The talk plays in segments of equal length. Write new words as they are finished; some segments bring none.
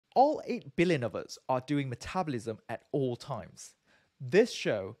All 8 billion of us are doing metabolism at all times. This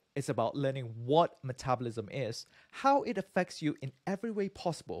show is about learning what metabolism is, how it affects you in every way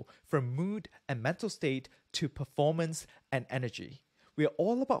possible, from mood and mental state to performance and energy. We are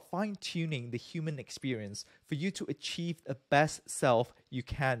all about fine-tuning the human experience for you to achieve the best self you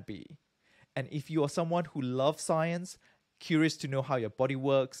can be. And if you are someone who loves science, curious to know how your body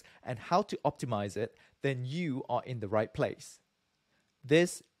works and how to optimize it, then you are in the right place.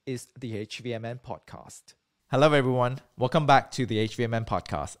 This is the H.V.M.N. podcast. Hello everyone, welcome back to the H.V.M.N.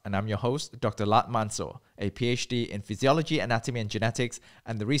 podcast, and I'm your host, Dr. Latt Mansor, a PhD in Physiology, Anatomy and Genetics,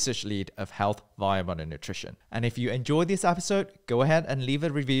 and the research lead of Health, Environment and Nutrition. And if you enjoyed this episode, go ahead and leave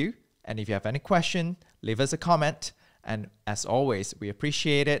a review, and if you have any question, leave us a comment, and as always, we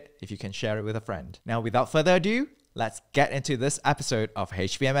appreciate it if you can share it with a friend. Now, without further ado, let's get into this episode of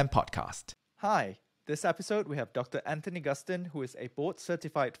H.V.M.N. podcast. Hi. This episode, we have Dr. Anthony Gustin, who is a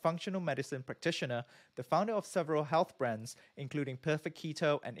board-certified functional medicine practitioner, the founder of several health brands, including Perfect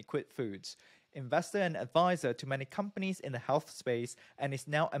Keto and Equip Foods, investor and advisor to many companies in the health space, and is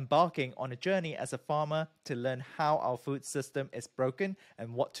now embarking on a journey as a farmer to learn how our food system is broken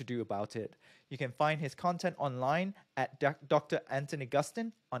and what to do about it. You can find his content online at Dr. Anthony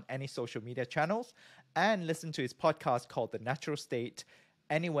Gustin on any social media channels, and listen to his podcast called The Natural State,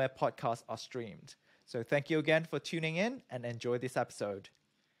 anywhere podcasts are streamed. So thank you again for tuning in and enjoy this episode.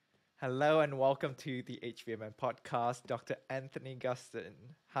 Hello and welcome to the H.V.M.N. podcast, Dr. Anthony Gustin.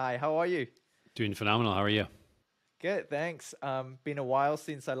 Hi, how are you? Doing phenomenal. How are you? Good, thanks. Been a while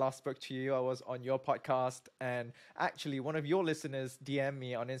since I last spoke to you. I was on your podcast, and actually one of your listeners DM'd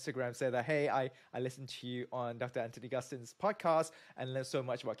me on Instagram, said that, hey, I listened to you on Dr. Anthony Gustin's podcast and learned so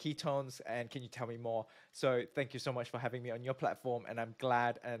much about ketones, and can you tell me more? So thank you so much for having me on your platform, and I'm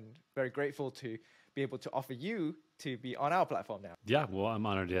glad and very grateful to be able to offer you to be on our platform now. Yeah, well, I'm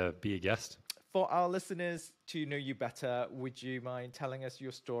honored to be a guest. For our listeners to know you better, would you mind telling us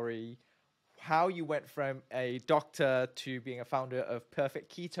your story, how you went from a doctor to being a founder of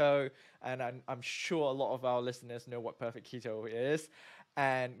Perfect Keto? And I'm sure a lot of our listeners know what Perfect Keto is,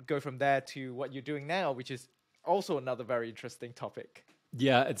 and go from there to what you're doing now, which is also another very interesting topic.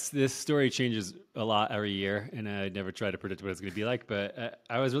 Yeah, this story changes a lot every year, and I never try to predict what it's going to be like. But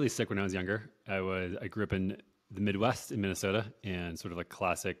I was really sick when I was younger. I grew up in the Midwest in Minnesota, and sort of a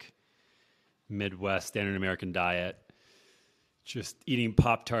classic Midwest standard American diet, just eating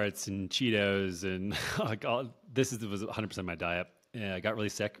Pop-Tarts and Cheetos, and like was 100% my diet. And I got really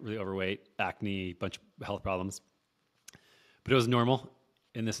sick, really overweight, acne, bunch of health problems. But it was normal,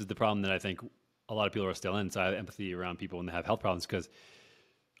 and this is the problem that I think a lot of people are still in. So I have empathy around people when they have health problems, because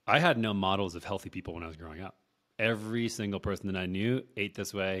I had no models of healthy people when I was growing up. Every single person that I knew ate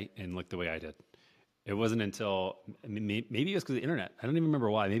this way and looked the way I did. It wasn't until, maybe it was because of the internet. I don't even remember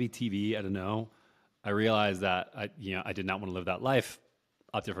why. Maybe TV, I don't know. I realized that I did not want to live that life,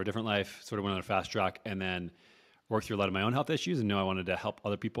 opted for a different life, sort of went on a fast track, and then worked through a lot of my own health issues and knew I wanted to help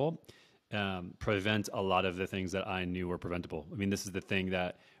other people prevent a lot of the things that I knew were preventable. I mean, this is the thing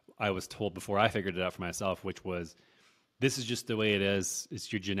that I was told before I figured it out for myself, which was, this is just the way it is.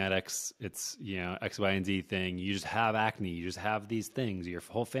 It's your genetics. It's, X, Y, and Z thing. You just have acne. You just have these things. Your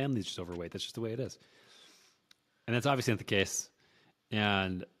whole family's just overweight. That's just the way it is. And that's obviously not the case.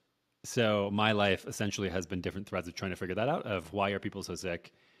 And so my life essentially has been different threads of trying to figure that out, of why are people so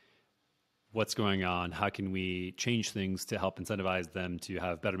sick? What's going on? How can we change things to help incentivize them to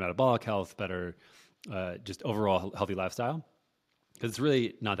have better metabolic health, better just overall healthy lifestyle? Because it's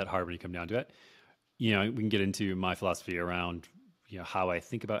really not that hard when you come down to it. We can get into my philosophy around, how I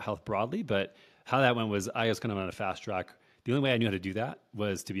think about health broadly, but how that went was I was kind of on a fast track. The only way I knew how to do that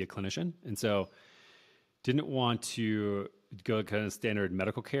was to be a clinician. And so didn't want to go kind of standard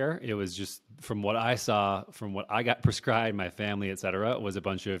medical care. It was just, from what I saw, from what I got prescribed, my family, et cetera, was a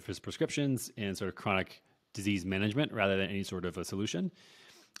bunch of prescriptions and sort of chronic disease management rather than any sort of a solution.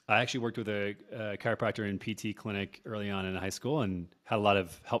 I actually worked with a chiropractor in PT clinic early on in high school and had a lot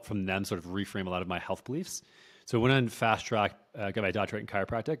of help from them sort of reframe a lot of my health beliefs. So I went on fast track, got my doctorate in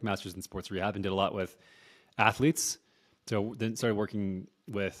chiropractic, master's in sports rehab, and did a lot with athletes. So then started working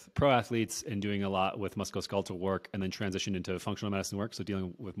with pro athletes and doing a lot with musculoskeletal work, and then transitioned into functional medicine work. So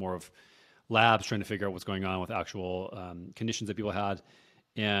dealing with more of labs, trying to figure out what's going on with actual conditions that people had.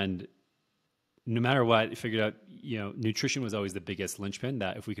 And no matter what, I figured out, nutrition was always the biggest linchpin,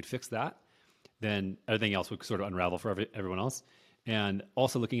 that if we could fix that, then everything else would sort of unravel for everyone else. And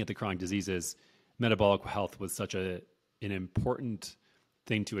also looking at the chronic diseases, metabolic health was such an important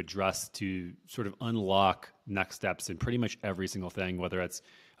thing to address, to sort of unlock next steps in pretty much every single thing, whether it's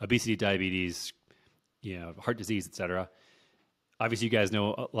obesity, diabetes, heart disease, et cetera. obviously you guys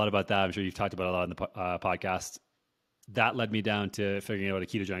know a lot about that. I'm sure you've talked about it a lot in the podcast. That led me down to figuring out a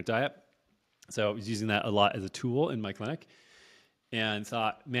ketogenic diet. So I was using that a lot as a tool in my clinic and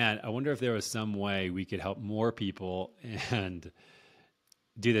thought, man, I wonder if there was some way we could help more people and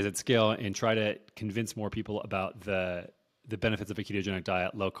do this at scale and try to convince more people about the benefits of a ketogenic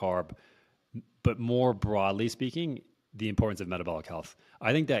diet, low carb, but more broadly speaking, the importance of metabolic health.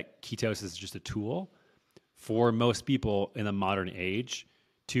 I think that ketosis is just a tool for most people in the modern age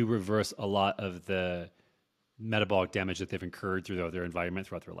to reverse a lot of the metabolic damage that they've incurred through their environment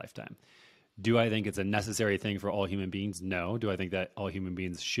throughout their lifetime. Do I think it's a necessary thing for all human beings? No. Do I think that all human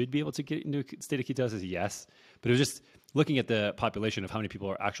beings should be able to get into a state of ketosis? Yes. But it was just looking at the population of how many people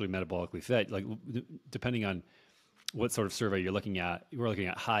are actually metabolically fit, like depending on what sort of survey you're looking at, we're looking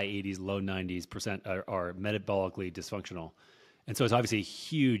at high 80s, low 90s% are metabolically dysfunctional. And so it's obviously a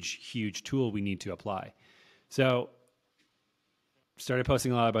huge, huge tool we need to apply. So started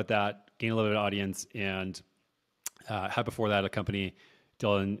posting a lot about that, gained a little bit of audience, and had before that a company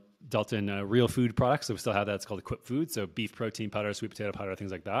dealt in real food products. So we still have that. It's called Equip Food. So beef protein powder, sweet potato powder,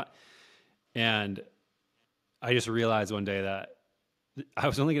 things like that. And I just realized one day that I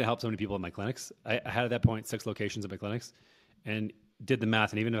was only going to help so many people in my clinics. I had at that point 6 locations at my clinics and did the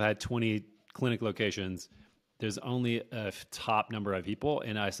math. And even if I had 20 clinic locations, there's only a top number of people.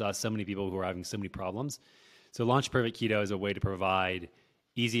 And I saw so many people who were having so many problems. So Launch Perfect Keto is a way to provide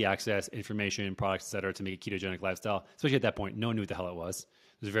easy access, information, products, et cetera, to make a ketogenic lifestyle. Especially at that point, no one knew what the hell it was.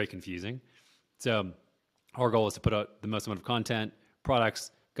 It was very confusing. So our goal is to put out the most amount of content,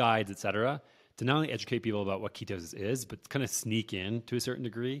 products, guides, et cetera, to not only educate people about what ketosis is, but kind of sneak in to a certain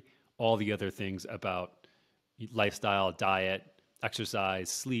degree all the other things about lifestyle, diet, exercise,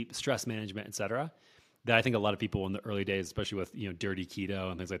 sleep, stress management, et cetera, that I think a lot of people in the early days, especially with dirty keto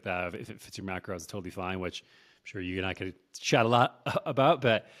and things like that, if it fits your macros, it's totally fine, which I'm sure you and I could chat a lot about,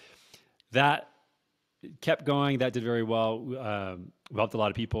 but that kept going. That did very well. We helped a lot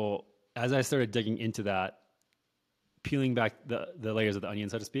of people. As I started digging into that, peeling back the layers of the onion,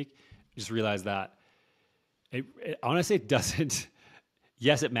 so to speak, just realized that honestly, it doesn't,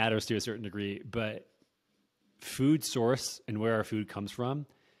 yes, it matters to a certain degree, but food source and where our food comes from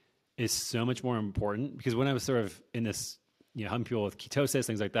is so much more important, because when I was sort of in this, helping people with ketosis,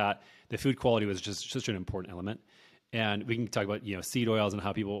 things like that, the food quality was just such an important element. And we can talk about, seed oils and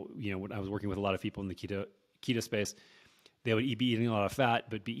how people, when I was working with a lot of people in the keto space, they would be eating a lot of fat,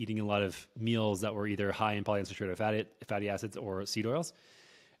 but be eating a lot of meals that were either high in polyunsaturated fatty acids or seed oils.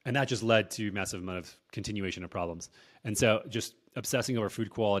 And that just led to massive amount of continuation of problems. And so just obsessing over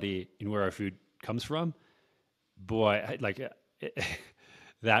food quality and where our food comes from, boy,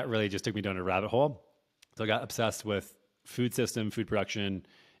 that really just took me down a rabbit hole. So I got obsessed with food system, food production,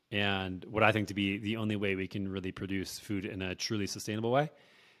 and what I think to be the only way we can really produce food in a truly sustainable way,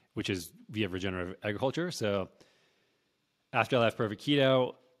 which is via regenerative agriculture. So after I left Perfect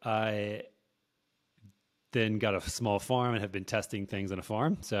Keto, I then got a small farm and have been testing things on a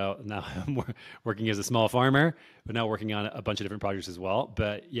farm. So now I'm working as a small farmer, but now working on a bunch of different projects as well.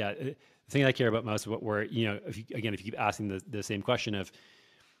 But yeah, the thing I care about most, what we're, if you keep asking the same question of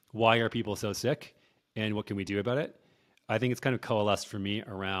why are people so sick and what can we do about it? I think it's kind of coalesced for me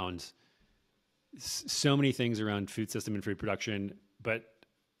around so many things around food system and food production, but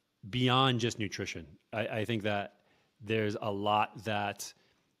beyond just nutrition. I think that there's a lot that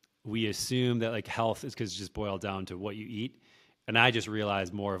we assume that like health is because it's just boiled down to what you eat. And I just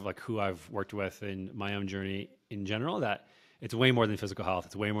realized more of like who I've worked with in my own journey in general, that it's way more than physical health.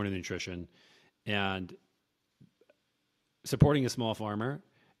 It's way more than nutrition. And supporting a small farmer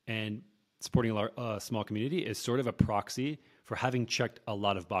and supporting a small community is sort of a proxy for having checked a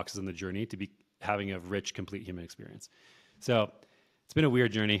lot of boxes on the journey to be having a rich, complete human experience. So it's been a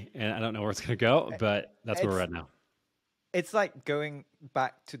weird journey and I don't know where it's going to go, but that's where we're at now. It's like going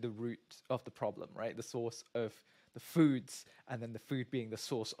back to the root of the problem, right? The source of the foods, and then the food being the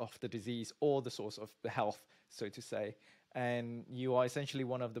source of the disease or the source of the health, so to say. And you are essentially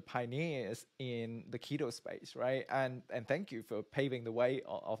one of the pioneers in the keto space, right? And thank you for paving the way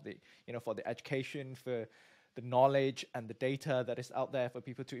of the, for the education, for the knowledge and the data that is out there for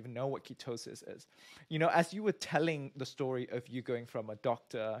people to even know what ketosis is. As you were telling the story of you going from a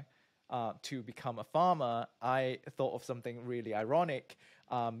doctor to become a farmer, I thought of something really ironic.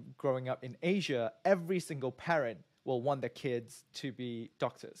 Growing up in Asia, every single parent will want their kids to be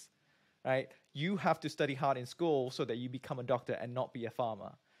doctors, right? You have to study hard in school so that you become a doctor and not be a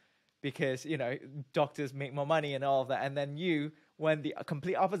farmer, because doctors make more money and all of that. And then you when the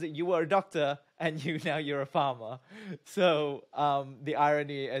complete opposite, you were a doctor and you're a farmer. So the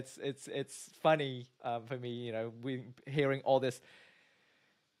irony, it's funny for me, we hearing all this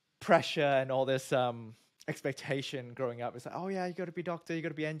pressure and all this expectation growing up. It's like, oh yeah, you got to be doctor, you got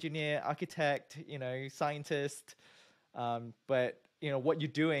to be engineer, architect, scientist. But what you're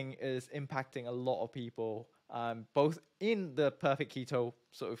doing is impacting a lot of people, both in the perfect keto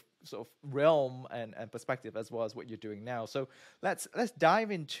sort of realm and perspective, as well as what you're doing now. So let's dive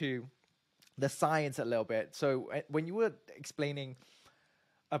into the science a little bit. So when you were explaining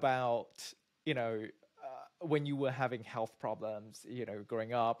about when you were having health problems,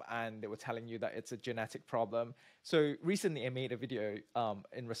 growing up, and they were telling you that it's a genetic problem. So recently I made a video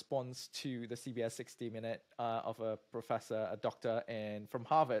in response to the CBS 60 Minute of a professor, a doctor from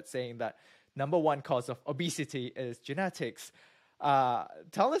Harvard, saying that number one cause of obesity is genetics.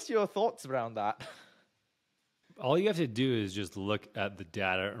 Tell us your thoughts around that. All you have to do is just look at the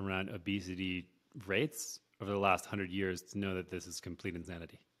data around obesity rates over the last 100 years to know that this is complete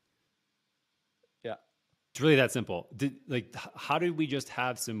insanity. Yeah. It's really that simple. How did we just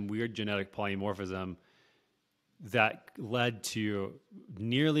have some weird genetic polymorphism that led to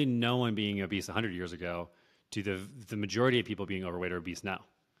nearly no one being obese 100 years ago to the majority of people being overweight or obese now?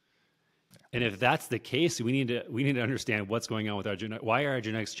 And if that's the case, we need to understand what's going on with our why are our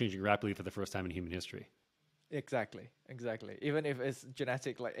genetics changing rapidly for the first time in human history? Exactly. Even if it's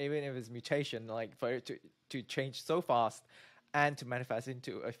genetic, even if it's mutation, for it to change so fast and to manifest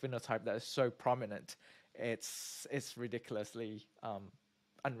into a phenotype that is so prominent, it's ridiculously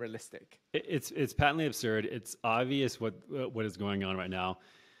unrealistic. It's patently absurd. It's obvious what is going on right now.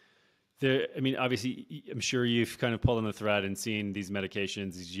 Obviously, I'm sure you've kind of pulled on the thread and seen these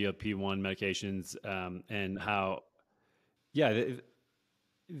medications, these GLP-1 medications, and how,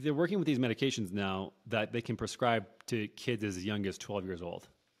 they're working with these medications now that they can prescribe to kids as young as 12 years old.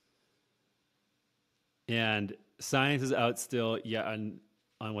 And science is out still on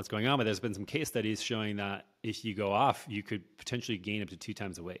what's going on, but there's been some case studies showing that if you go off, you could potentially gain up to 2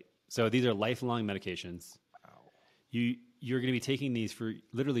 times the weight. So these are lifelong medications. Wow. You're going to be taking these for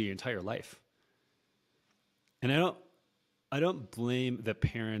literally your entire life. And I don't blame the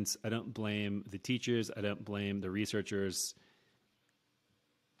parents. I don't blame the teachers. I don't blame the researchers.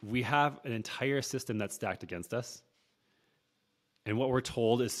 We have an entire system that's stacked against us. And what we're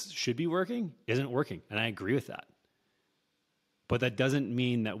told should be working isn't working. And I agree with that. But that doesn't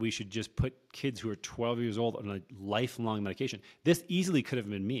mean that we should just put kids who are 12 years old on a lifelong medication. This easily could have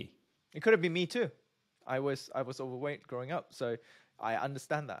been me. It could have been me too. I was overweight growing up, so I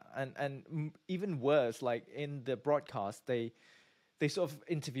understand that. And even worse, like in the broadcast, they sort of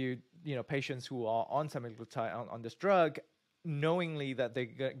interviewed patients who are on semaglutide on this drug, knowingly that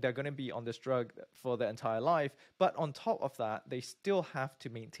they're going to be on this drug for their entire life. But on top of that, they still have to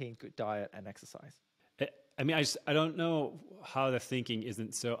maintain good diet and exercise. I don't know how the thinking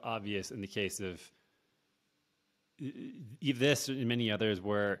isn't so obvious in the case of this and many others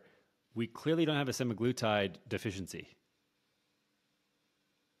where we clearly don't have a semaglutide deficiency.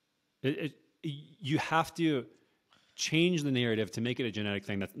 You have to change the narrative to make it a genetic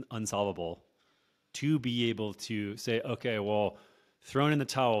thing that's unsolvable to be able to say, okay, well, thrown in the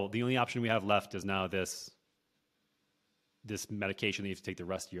towel, the only option we have left is now this medication that you have to take the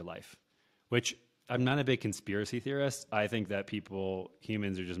rest of your life, which I'm not a big conspiracy theorist. I think that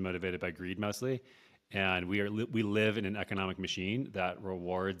humans are just motivated by greed mostly. And we live in an economic machine that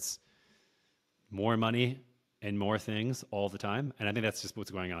rewards more money and more things all the time. And I think that's just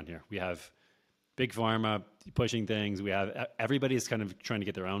what's going on here. We have big pharma pushing things. We have everybody's kind of trying to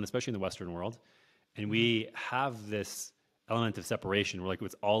get their own, especially in the Western world. And we have this element of separation where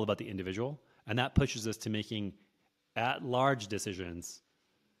it's all about the individual. And that pushes us to making at-large decisions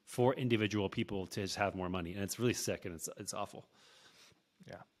for individual people to just have more money. And it's really sick and it's awful.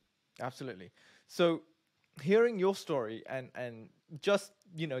 Yeah, absolutely. So hearing your story and just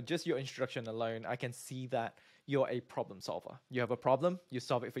your introduction alone, I can see that you're a problem solver. You have a problem, you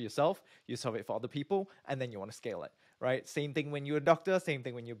solve it for yourself, you solve it for other people, and then you want to scale it, right? Same thing when you're a doctor, same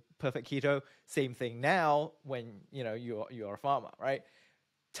thing when you're perfect keto, same thing now when you're a farmer, right?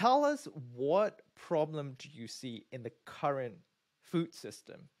 Tell us, what problem do you see in the current food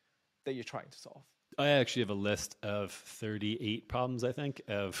system that you're trying to solve? I actually have a list of 38 problems, I think,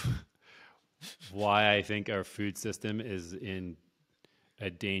 of why I think our food system is in a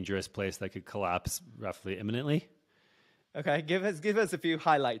dangerous place that could collapse roughly imminently. Okay, give us a few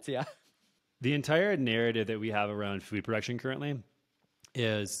highlights, yeah. The entire narrative that we have around food production currently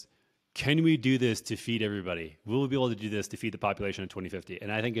is, can we do this to feed everybody? Will we be able to do this to feed the population in 2050?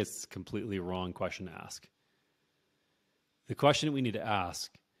 And I think it's a completely wrong question to ask. The question we need to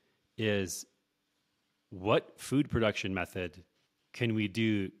ask is, what food production method can we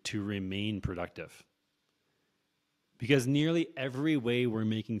do to remain productive? Because nearly every way we're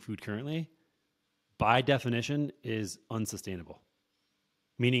making food currently, by definition, is unsustainable.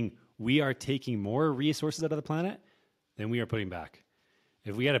 Meaning we are taking more resources out of the planet than we are putting back.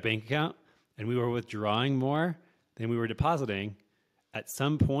 If we had a bank account and we were withdrawing more than we were depositing, at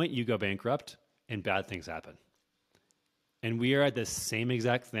some point you go bankrupt and bad things happen. And we are at the same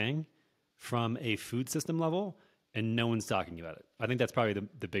exact thing from a food system level, and no one's talking about it. I think that's probably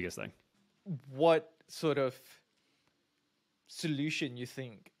the biggest thing. What sort of solution you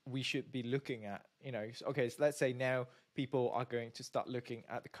think we should be looking at? You know, okay, so let's say now people are going to start looking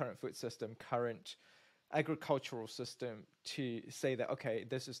at the current food system, current agricultural system, to say that, okay,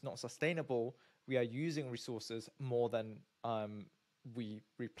 this is not sustainable. We are using resources more than we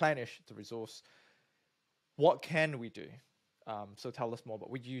replenish the resource. What can we do? So tell us more about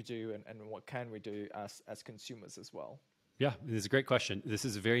what you do and what can we do as consumers as well? Yeah, this is a great question. This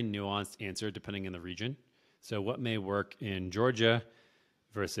is a very nuanced answer depending on the region. So what may work in Georgia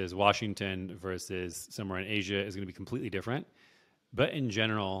versus Washington versus somewhere in Asia is going to be completely different. But in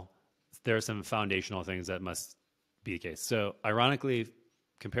general, there are some foundational things that must be the case. So ironically,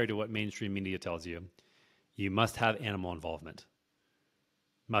 compared to what mainstream media tells you, you must have animal involvement.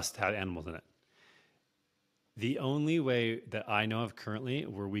 Must have animals in it. The only way that I know of currently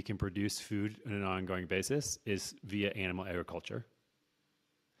where we can produce food on an ongoing basis is via animal agriculture.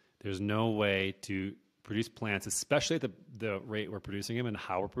 There's no way to produce plants, especially at the rate we're producing them and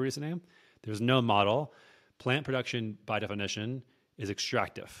how we're producing them. There's no model. Plant production, by definition, is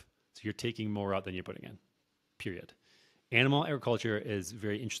extractive. So you're taking more out than you're putting in, period. Animal agriculture is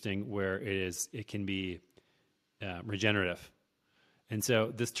very interesting where it can be regenerative. And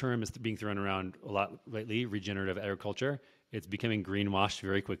so this term is being thrown around a lot lately, regenerative agriculture. It's becoming greenwashed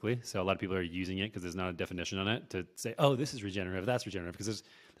very quickly. So a lot of people are using it because there's not a definition on it to say, oh, this is regenerative, that's regenerative, because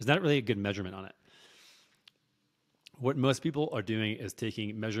there's not really a good measurement on it. What most people are doing is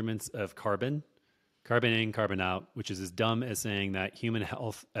taking measurements of carbon in, carbon out, which is as dumb as saying that human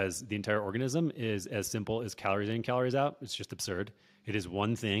health as the entire organism is as simple as calories in, calories out. It's just absurd. It is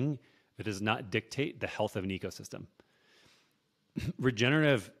one thing that does not dictate the health of an ecosystem.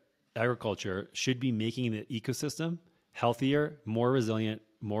 Regenerative agriculture should be making the ecosystem healthier, more resilient,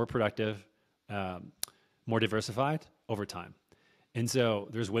 more productive, more diversified over time. And so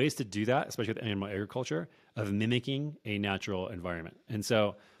there's ways to do that, especially with animal agriculture, of mimicking a natural environment. And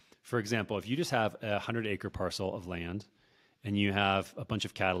so, for example, if you just have a 100-acre parcel of land and you have a bunch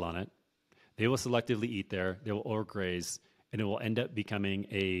of cattle on it, they will selectively eat there, they will overgraze, and it will end up becoming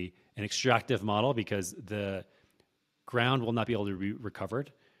an extractive model because the ground will not be able to be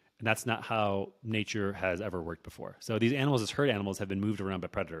recovered. And that's not how nature has ever worked before. So these animals, as herd animals, have been moved around by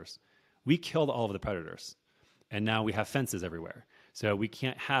predators. We killed all of the predators, and now we have fences everywhere. So we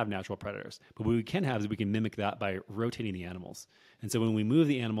can't have natural predators. But what we can have is we can mimic that by rotating the animals. And so when we move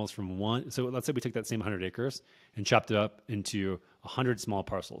the animals from so let's say we took that same 100 acres and chopped it up into 100 small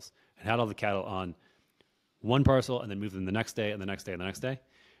parcels and had all the cattle on one parcel and then moved them the next day and the next day and the next day.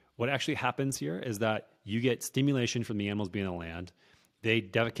 What actually happens here is that you get stimulation from the animals being on the land. They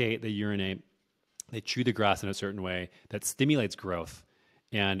defecate, they urinate, they chew the grass in a certain way that stimulates growth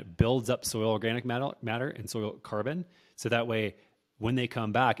and builds up soil organic matter and soil carbon. So that way, when they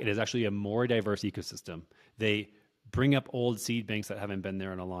come back, it is actually a more diverse ecosystem. They bring up old seed banks that haven't been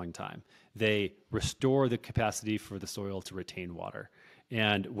there in a long time. They restore the capacity for the soil to retain water.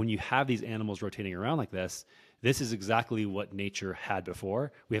 And when you have these animals rotating around like this is exactly what nature had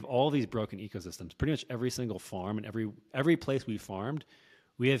before. We have all these broken ecosystems. Pretty much every single farm and every place we farmed,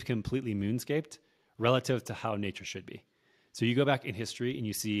 we have completely moonscaped relative to how nature should be. So you go back in history and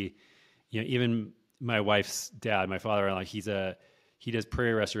you see, even my wife's dad, my father-in-law, he does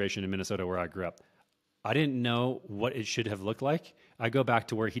prairie restoration in Minnesota where I grew up. I didn't know what it should have looked like. I go back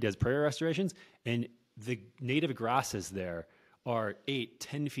to where he does prairie restorations, and the native grasses there are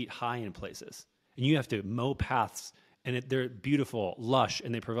 8-10 feet high in places. And you have to mow paths, and they're beautiful, lush,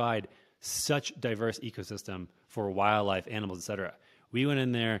 and they provide such diverse ecosystem for wildlife, animals, etc. We went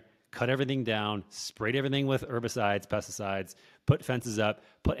in there, cut everything down, sprayed everything with herbicides, pesticides, put fences up,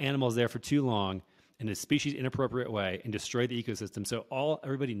 put animals there for too long in a species inappropriate way, and destroyed the ecosystem. So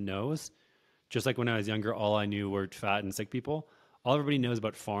everybody knows, just like when I was younger, all I knew were fat and sick people. All everybody knows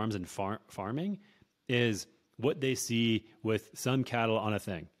about farms and farming is what they see with some cattle on a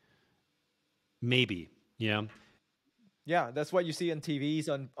thing. Maybe, Yeah, that's what you see on TVs,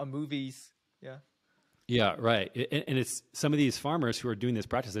 on movies. Yeah. Yeah, right. And it's some of these farmers who are doing these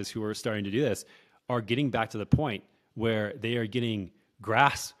practices, who are starting to do this, are getting back to the point where they are getting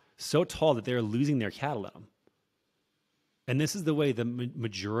grass so tall that they're losing their cattle in them. And this is the way the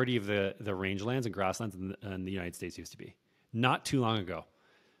majority of the rangelands and grasslands in the United States used to be, not too long ago.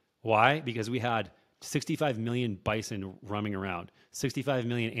 Why? Because we had 65 million bison roaming around, 65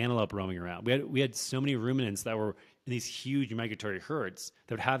 million antelope roaming around. We had so many ruminants that were in these huge migratory herds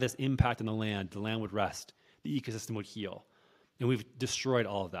that would have this impact on the land. The land would rest, the ecosystem would heal, and we've destroyed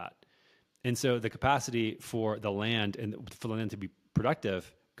all of that. And so the capacity for the land and for the land to be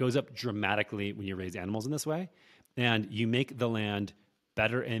productive goes up dramatically when you raise animals in this way, and you make the land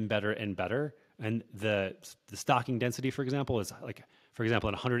better and better and better. And the stocking density, for example, is like, for example,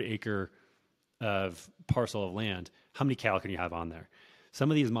 an 100-acre of parcel of land, how many cattle can you have on there?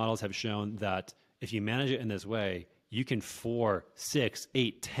 Some of these models have shown that if you manage it in this way, you can 4, 6,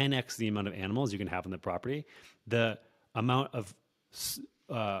 8, 10x the amount of animals you can have on the property. The amount of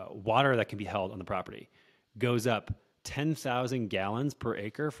water that can be held on the property goes up 10,000 gallons per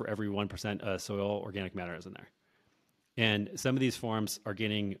acre for every 1% soil organic matter is in there. And some of these farms are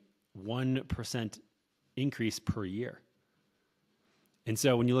getting 1% increase per year. And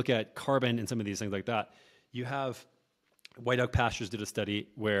so when you look at carbon and some of these things like that, you have White Oak Pastures did a study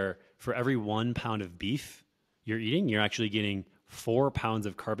where for every 1 pound of beef you're eating, you're actually getting 4 pounds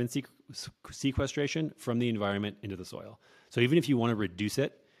of carbon sequestration from the environment into the soil. So even if you want to reduce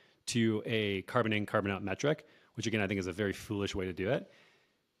it to a carbon in, carbon out metric, which again I think is a very foolish way to do it,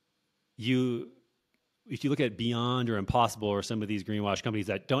 if you look at Beyond or Impossible or some of these greenwash companies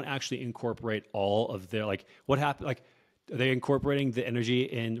that don't actually incorporate all of their, like, what happened, like, are they incorporating the energy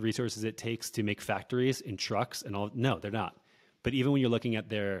and resources it takes to make factories and trucks and all? No, they're not. But even when you're looking at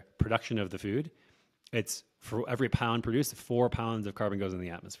their production of the food, it's for every pound produced, 4 pounds of carbon goes in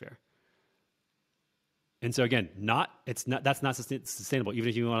the atmosphere. And so again, that's not sustainable, even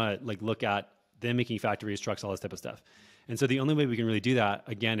if you want to like look at them making factories, trucks, all this type of stuff. And so the only way we can really do that,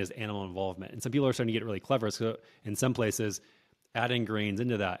 again, is animal involvement. And some people are starting to get really clever. So in some places, adding grains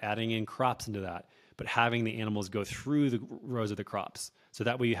into that, adding in crops into that, but having the animals go through the rows of the crops. So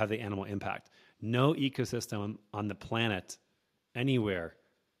that way you have the animal impact. No ecosystem on the planet anywhere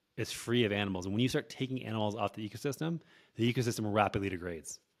is free of animals. And when you start taking animals off the ecosystem rapidly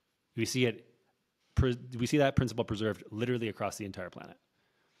degrades. We see that principle preserved literally across the entire planet.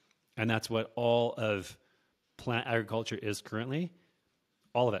 And that's what all of plant agriculture is currently.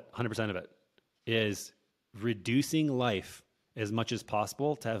 All of it, 100% of it, is reducing life as much as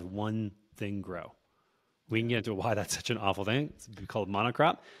possible to have one thing grow. We can get into why that's such an awful thing. It's called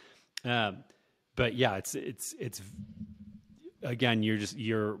monocrop. But yeah, it's again,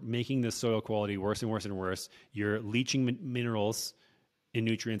 you're making the soil quality worse and worse and worse. You're leaching minerals and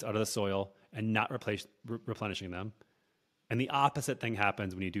nutrients out of the soil and not replenishing them. And the opposite thing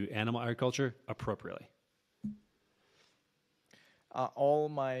happens when you do animal agriculture appropriately. All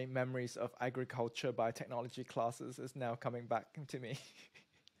my memories of agriculture biotechnology classes is now coming back to me.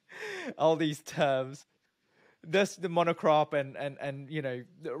 All these terms. There's the monocrop and you know,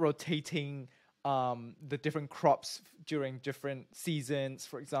 the rotating the different crops during different seasons,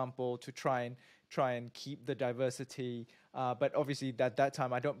 for example, to try and keep the diversity. But obviously at that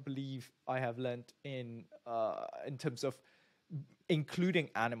time, I don't believe I have learned in terms of including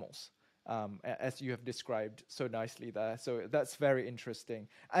animals, as you have described so nicely there. So that's very interesting.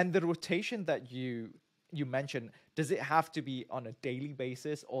 And the rotation that you mentioned, does it have to be on a daily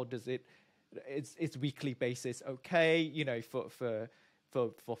basis, or does it's weekly basis okay, you know, for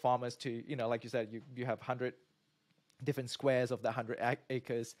farmers to, you know, like you said, you have 100 different squares of the 100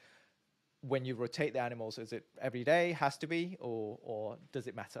 acres. When you rotate the animals, is it every day has to be, or does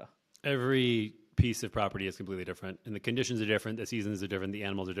it matter? Every piece of property is completely different, and the conditions are different, the seasons are different, the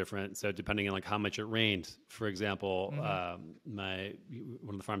animals are different. So depending on like how much it rained, for example, one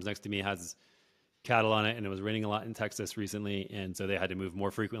of the farms next to me has cattle on it, and it was raining a lot in Texas recently, and so they had to move more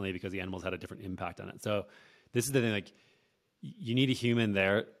frequently because the animals had a different impact on it. So this is the thing, like, you need a human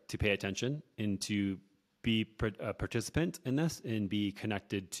there to pay attention and to be a participant in this and be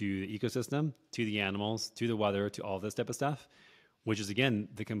connected to the ecosystem, to the animals, to the weather, to all this type of stuff, which is, again,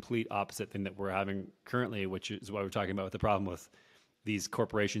 the complete opposite thing that we're having currently, which is what we're talking about with the problem with these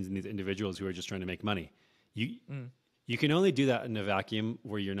corporations and these individuals who are just trying to make money. You can only do that in a vacuum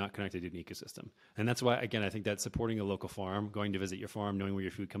where you're not connected to an ecosystem. And that's why, again, I think that supporting a local farm, going to visit your farm, knowing where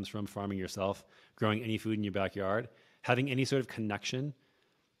your food comes from, farming yourself, growing any food in your backyard, having any sort of connection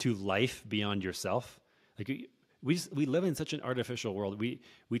to life beyond yourself. Like, we live in such an artificial world.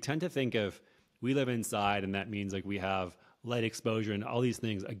 We tend to think of, we live inside, and that means like we have light exposure and all these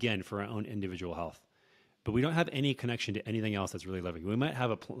things, again, for our own individual health. but we don't have any connection to anything else that's really living. We might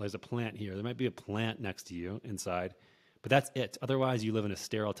have there's a plant here. There might be a plant next to you inside, but that's it. Otherwise, you live in a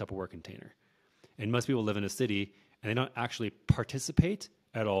sterile Tupperware container. And most people live in a city and they don't actually participate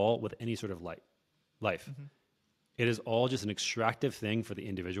at all with any sort of life. Mm-hmm. It is all just an extractive thing for the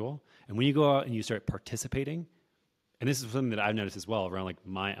individual. And when you go out and you start participating, and this is something that I've noticed as well around like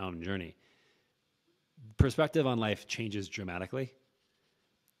my own journey, perspective on life changes dramatically.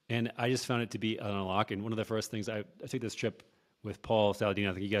 And I just found it to be an unlock. And one of the first things I took this trip with Paul Saladino.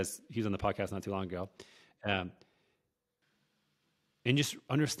 I think he was on the podcast not too long ago. And just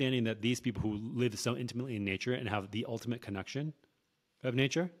understanding that these people who live so intimately in nature and have the ultimate connection of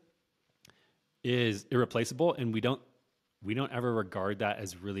nature is irreplaceable. And we don't ever regard that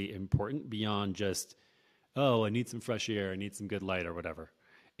as really important beyond just, oh, I need some fresh air, I need some good light or whatever.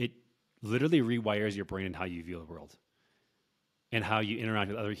 It literally rewires your brain and how you view the world and how you interact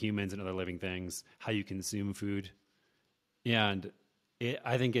with other humans and other living things, how you consume food. And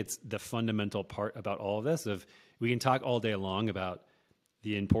I think it's the fundamental part about all of this. We can talk all day long about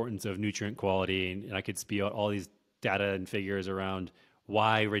the importance of nutrient quality, and I could spew out all these data and figures around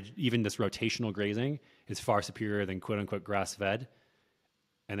why even this rotational grazing is far superior than quote unquote grass fed,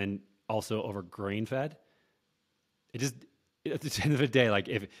 and then also over grain fed. It just, at the end of the day, like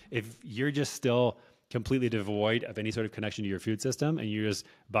if you're just still completely devoid of any sort of connection to your food system and you're just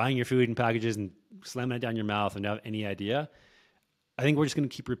buying your food in packages and slamming it down your mouth and not have any idea, I think we're just going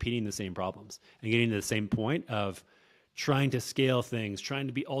to keep repeating the same problems and getting to the same point of trying to scale things, trying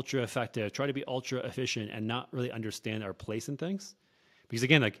to be ultra effective, try to be ultra efficient, and not really understand our place in things. Because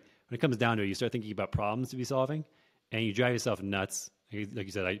again, like when it comes down to it, you start thinking about problems to be solving and you drive yourself nuts. Like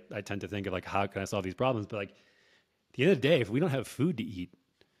you said, I tend to think of like, how can I solve these problems? But like at the end of the day, if we don't have food to eat,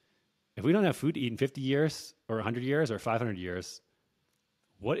 in 50 years or 100 years or 500 years,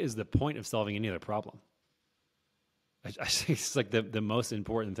 what is the point of solving any other problem? I think it's like the most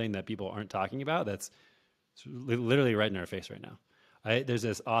important thing that people aren't talking about. That's literally right in our face right now. There's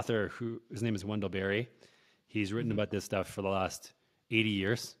this author his name is Wendell Berry. He's written about this stuff for the last 80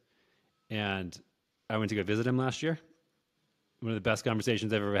 years. And I went to go visit him last year. One of the best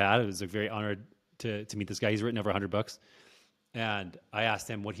conversations I've ever had. I was very honored to meet this guy. He's written over 100 books. And I asked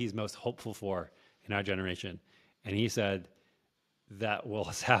him what he's most hopeful for in our generation. And he said that we'll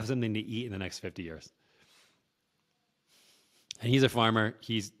have something to eat in the next 50 years. And he's a farmer.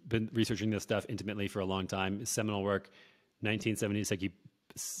 He's been researching this stuff intimately for a long time. His seminal work,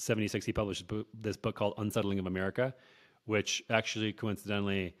 1976, he published this book called Unsettling of America, which actually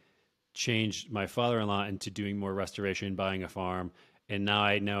coincidentally changed my father-in-law into doing more restoration, buying a farm. And now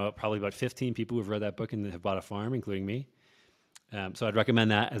I know probably about 15 people who've read that book and have bought a farm, including me. So I'd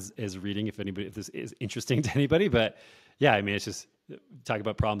recommend that as reading if this is interesting to anybody. But yeah, I mean, it's just talk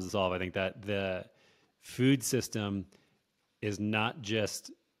about problems to solve. I think that the food system is not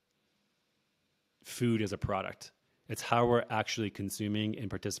just food as a product. It's how we're actually consuming and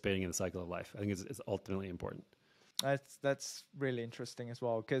participating in the cycle of life. I think it's ultimately important. That's really interesting as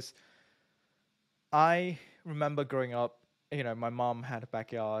well, because I remember growing up, my mom had a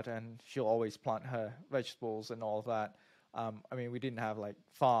backyard and she'll always plant her vegetables and all of that. I mean, we didn't have like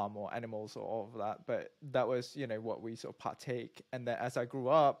farm or animals or all of that, but that was, what we sort of partake. And then as I grew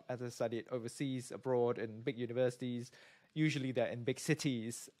up, as I studied overseas, abroad in big universities, usually they're in big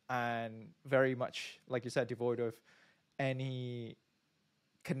cities and very much, like you said, devoid of any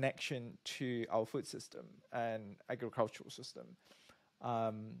connection to our food system and agricultural system.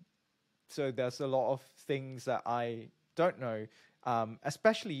 So there's a lot of things that I don't know,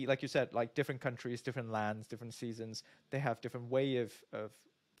 especially, like you said, like different countries, different lands, different seasons, they have different way of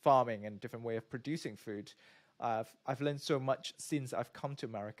farming and different way of producing food. I've learned so much since I've come to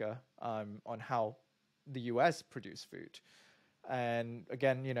America on how the US produce food. And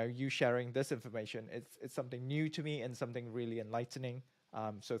again, you sharing this information, it's something new to me and something really enlightening.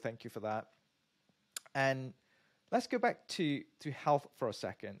 So thank you for that. And let's go back to health for a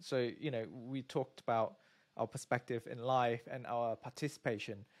second. So, we talked about our perspective in life and our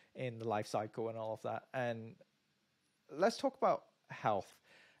participation in the life cycle and all of that. And let's talk about health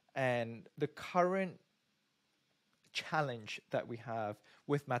and the current challenge that we have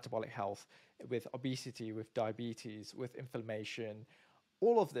with metabolic health, with obesity, with diabetes, with inflammation.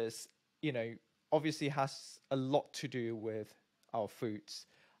 All of this, obviously has a lot to do with our foods,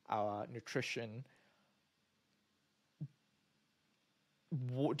 our nutrition.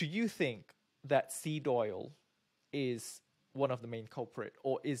 Do you think that seed oil is one of the main culprit,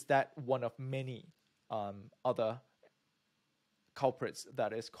 or is that one of many other culprits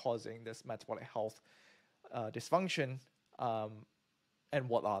that is causing this metabolic health dysfunction, and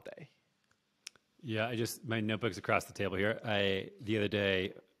what are they? Yeah, my notebook's across the table here. The other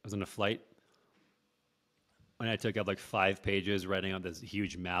day, I was on a flight and I took up like 5 pages writing out this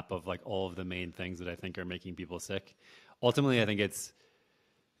huge map of like all of the main things that I think are making people sick. Ultimately, I think it's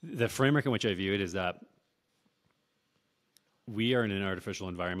the framework in which I view it is that we are in an artificial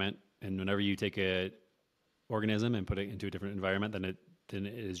environment, and whenever you take a organism and put it into a different environment than it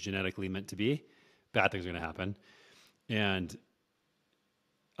is genetically meant to be, bad things are going to happen. And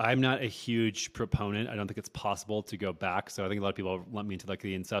I'm not a huge proponent. I don't think it's possible to go back. So I think a lot of people lump me into like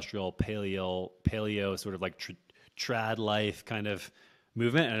the ancestral paleo sort of like trad life kind of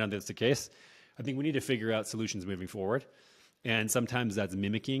movement. And I don't think that's the case. I think we need to figure out solutions moving forward. And sometimes that's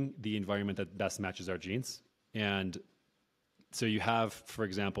mimicking the environment that best matches our genes. And so you have, for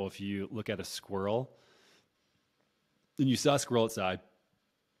example, if you look at a squirrel and you saw a squirrel outside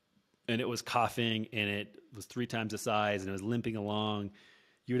and it was coughing and it was 3 times the size and it was limping along,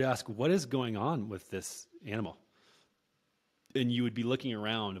 you would ask, what is going on with this animal? And you would be looking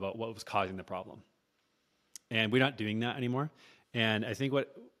around about what was causing the problem. And we're not doing that anymore. And I think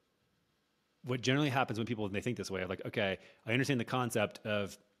what generally happens when they think this way, of like, okay, I understand the concept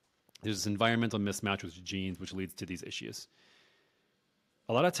of there's this environmental mismatch with genes, which leads to these issues.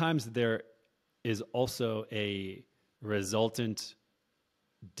 A lot of times there is also a resultant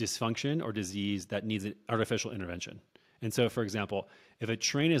dysfunction or disease that needs an artificial intervention. And so, for example, if a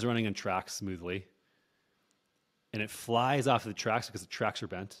train is running on tracks smoothly and it flies off the tracks because the tracks are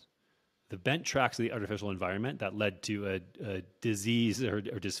bent, the bent tracks of the artificial environment that led to a disease or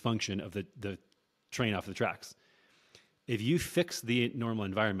dysfunction of the train off the tracks. If you fix the normal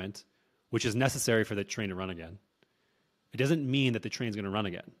environment, which is necessary for the train to run again, it doesn't mean that the train's going to run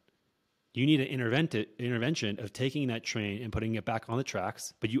again. You need an intervention of taking that train and putting it back on the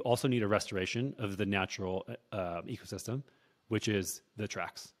tracks, but you also need a restoration of the natural ecosystem, which is the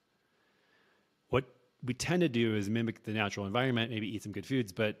tracks. What we tend to do is mimic the natural environment, maybe eat some good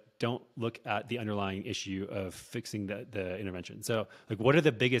foods, but don't look at the underlying issue of fixing the intervention. So, like, what are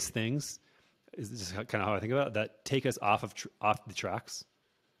the biggest things, is just kind of how I think about it, that take us off the tracks?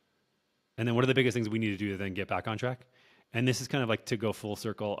 And then what are the biggest things we need to do to then get back on track? And this is kind of like to go full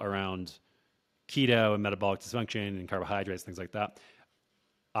circle around keto and metabolic dysfunction and carbohydrates, things like that.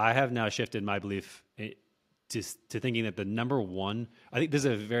 I have now shifted my belief to thinking that the number one, I think this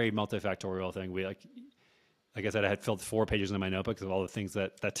is a very multifactorial thing. Like I said, I had filled 4 pages in my notebooks of all the things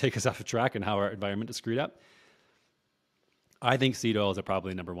that take us off of track and how our environment is screwed up. I think seed oils are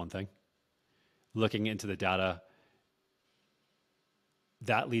probably number one thing. Looking into the data,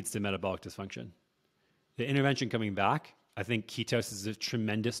 that leads to metabolic dysfunction. The intervention coming back, I think ketosis is a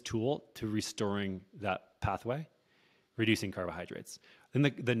tremendous tool to restoring that pathway, reducing carbohydrates.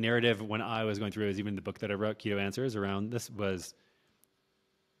 Then the narrative when I was going through, is even the book that I wrote, Keto Answers, around this was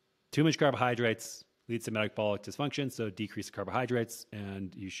too much carbohydrates leads to metabolic dysfunction, so decrease the carbohydrates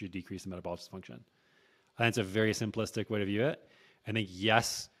and you should decrease the metabolic dysfunction. I think it's a very simplistic way to view it. I think,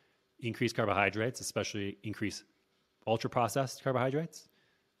 yes, increase carbohydrates, especially increase ultra-processed carbohydrates,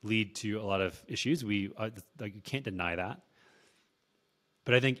 lead to a lot of issues. You can't deny that.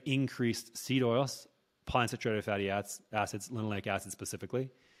 But I think increased seed oils, polyunsaturated fatty acids, linoleic acid specifically,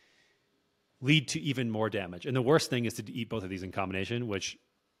 lead to even more damage. And the worst thing is to eat both of these in combination, which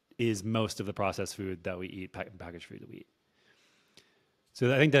is most of the processed food that we eat, packaged food that we eat.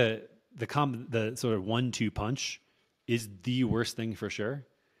 So I think the sort of 1-2 punch is the worst thing for sure.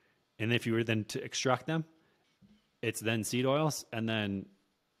 And if you were then to extract them, it's then seed oils and then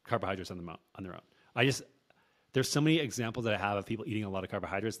carbohydrates on their own. There's so many examples that I have of people eating a lot of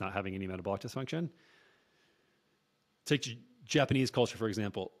carbohydrates, not having any metabolic dysfunction. Take Japanese culture, for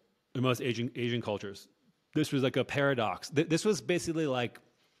example, or most Asian cultures. This was like a paradox. This was basically like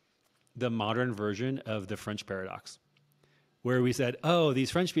the modern version of the French paradox, where we said, oh,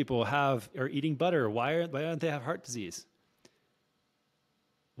 these French people are eating butter. Why don't they have heart disease?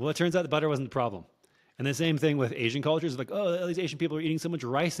 Well, it turns out the butter wasn't the problem. And the same thing with Asian cultures, like, oh, these Asian people are eating so much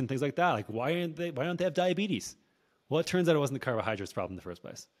rice and things like that. Like, why don't they have diabetes? Well, it turns out it wasn't the carbohydrates problem in the first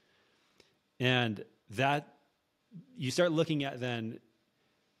place. And that, you start looking at then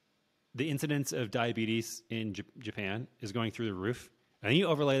the incidence of diabetes in Japan is going through the roof. And then you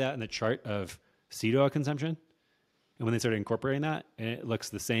overlay that in the chart of seed oil consumption. And when they started incorporating that, and it looks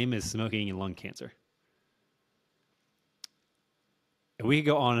the same as smoking and lung cancer. And we could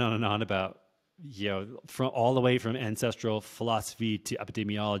go on and on and on about, from all the way from ancestral philosophy to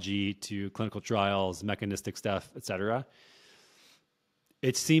epidemiology to clinical trials, mechanistic stuff, etc.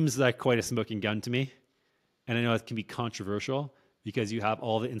 It seems like quite a smoking gun to me. And I know it can be controversial because you have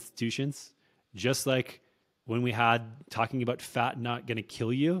all the institutions, just like when we had talking about fat not going to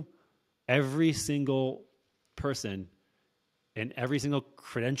kill you, every single person and every single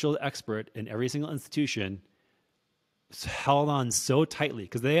credentialed expert in every single institution held on so tightly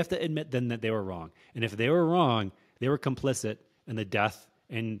because they have to admit then that they were wrong. And if they were wrong, they were complicit in the death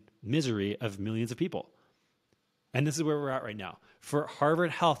and misery of millions of people. And this is where we're at right now. For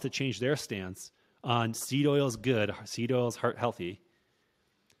Harvard Health to change their stance on seed oil's good, seed oil's heart healthy,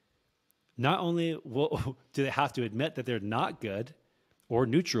 not only do they have to admit that they're not good or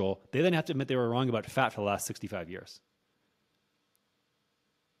neutral, they then have to admit they were wrong about fat for the last 65 years.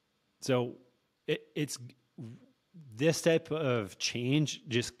 So it's this type of change,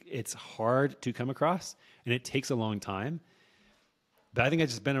 it's hard to come across and it takes a long time. But I think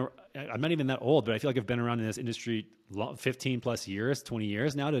I'm not even that old, but I feel like I've been around in this industry 15 plus years, 20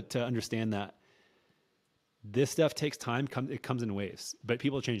 years now to understand that this stuff takes time. It comes in waves, but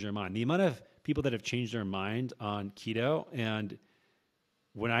people change their mind. The amount of people that have changed their mind on keto, and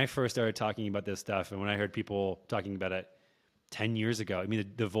when I first started talking about this stuff and when I heard people talking about it 10 years ago, I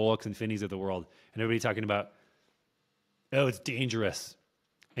mean, the Volks and Finneys of the world, and everybody talking about, oh, it's dangerous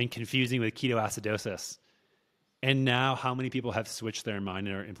and confusing with ketoacidosis. And now how many people have switched their mind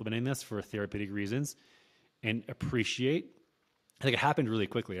and are implementing this for therapeutic reasons and appreciate? I think it happened really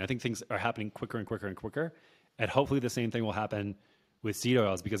quickly. I think things are happening quicker and quicker and quicker. And hopefully the same thing will happen with seed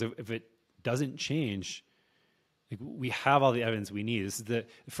oils, because if it doesn't change, like, we have all the evidence we need. This is the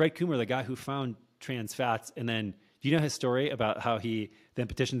Fred Coomer, the guy who found trans fats. And then, do you know his story about how he then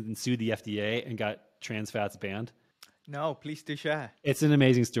petitioned and sued the FDA and got trans fats banned? No, please do share. It's an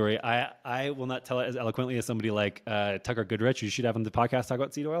amazing story. I will not tell it as eloquently as somebody like Tucker Goodrich, you should have on the podcast talk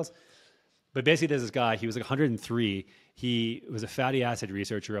about seed oils. But basically, there's this guy, he was like 103. He was a fatty acid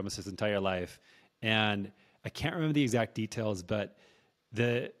researcher almost his entire life. And I can't remember the exact details, but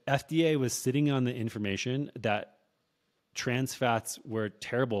the FDA was sitting on the information that trans fats were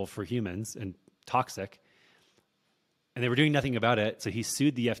terrible for humans and toxic. And they were doing nothing about it. So he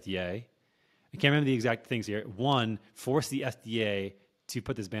sued the FDA. I can't remember the exact things here. One, forced the FDA to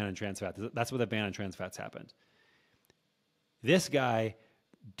put this ban on trans fats. That's where the ban on trans fats happened. This guy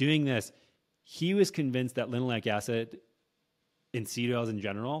doing this, he was convinced that linoleic acid and seed oils in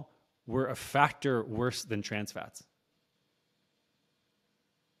general were a factor worse than trans fats.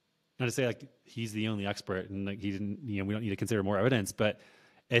 Not to say like he's the only expert and like he didn't, we don't need to consider more evidence, but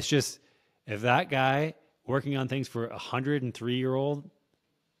it's just, if that guy working on things for a 103-year-old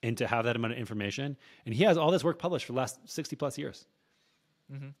and to have that amount of information, and he has all this work published for the last 60 plus years.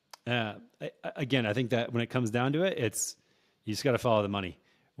 Mm-hmm. Again, I think that when it comes down to it, you just got to follow the money.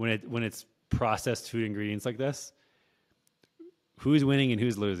 When it's processed food ingredients like this, who's winning and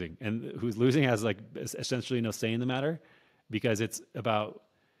who's losing? And who's losing has like essentially no say in the matter, because it's about,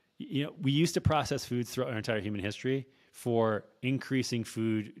 we used to process foods throughout our entire human history for increasing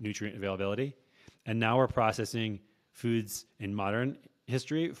food nutrient availability. And now we're processing foods in modern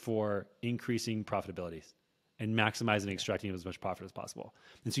history for increasing profitabilities and maximizing and extracting as much profit as possible.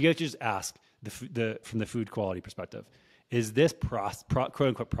 And so you have to just ask from the food quality perspective, is this quote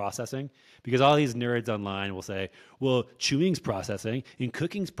unquote processing? Because all these nerds online will say, well, chewing's processing and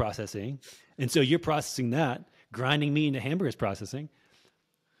cooking's processing. And so you're processing that, grinding meat into hamburgers processing.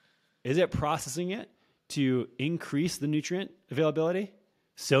 Is it processing it to increase the nutrient availability?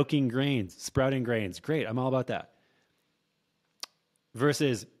 Soaking grains, sprouting grains. Great. I'm all about that.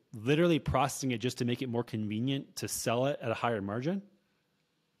 Versus literally processing it just to make it more convenient to sell it at a higher margin?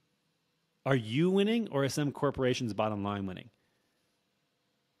 Are you winning, or is some corporation's bottom line winning?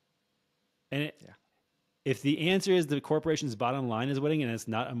 And if the answer is the corporation's bottom line is winning and it's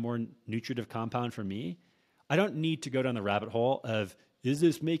not a more nutritive compound for me, I don't need to go down the rabbit hole of, is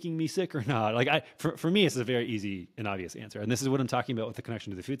this making me sick or not? Like for me, it's a very easy and obvious answer. And this is what I'm talking about with the connection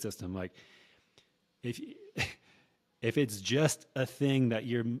to the food system. Like if it's just a thing that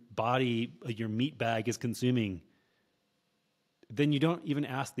your body, your meat bag is consuming, then you don't even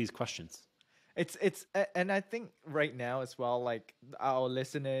ask these questions. And I think right now as well, like our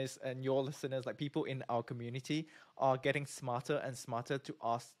listeners and your listeners, like people in our community are getting smarter and smarter to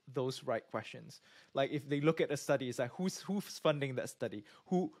ask those right questions. Like if they look at a study, it's like who's funding that study?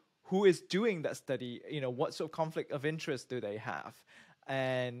 Who is doing that study? What sort of conflict of interest do they have?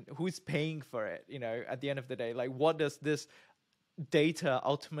 And who's paying for it? At the end of the day, like what does this data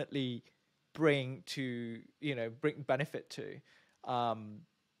ultimately bring benefit to?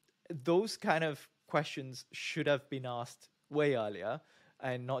 Those kind of questions should have been asked way earlier,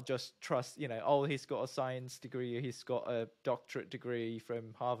 and not just trust, oh, he's got a science degree, he's got a doctorate degree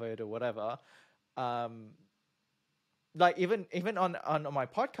from Harvard or whatever. like even on my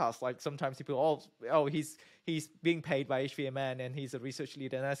podcast, like sometimes people, oh, he's being paid by H.V.M.N. and he's a research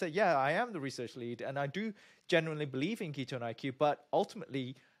lead, and I said, yeah, I am the research lead, and I do genuinely believe in Ketone-IQ, but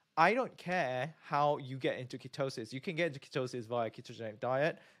ultimately I don't care how you get into ketosis. You can get into ketosis via ketogenic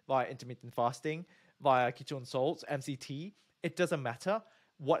diet, via intermittent fasting, via ketone salts, MCT. It doesn't matter.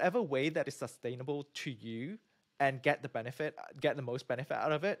 Whatever way that is sustainable to you and get the most benefit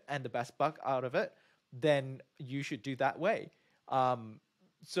out of it and the best buck out of it, then you should do that way.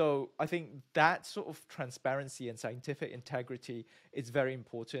 So I think that sort of transparency and scientific integrity is very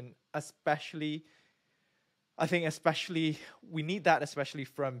important, especially we need that, especially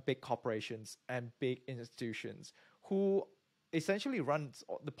from big corporations and big institutions who essentially run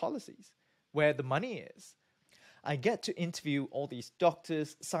the policies where the money is. I get to interview all these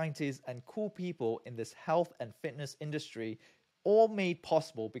doctors, scientists, and cool people in this health and fitness industry, all made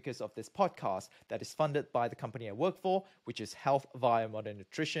possible because of this podcast that is funded by the company I work for, which is Health via Modern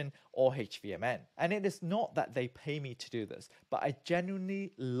Nutrition, or H.V.M.N. And it is not that they pay me to do this, but I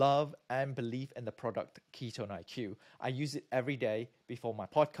genuinely love and believe in the product Ketone-IQ. I use it every day before my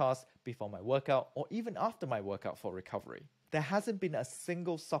podcast, before my workout, or even after my workout for recovery. There hasn't been a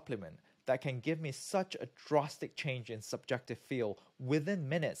single supplement that can give me such a drastic change in subjective feel within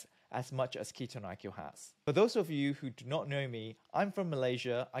minutes as much as Ketone-IQ has. For those of you who do not know me, I'm from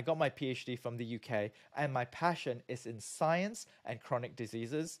Malaysia, I got my PhD from the UK, and my passion is in science and chronic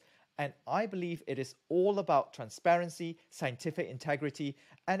diseases, and I believe it is all about transparency, scientific integrity,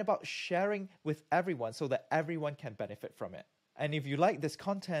 and about sharing with everyone so that everyone can benefit from it. And if you like this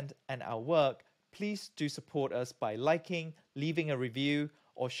content and our work, please do support us by liking, leaving a review,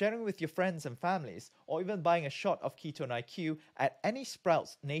 or sharing with your friends and families, or even buying a shot of Ketone-IQ at any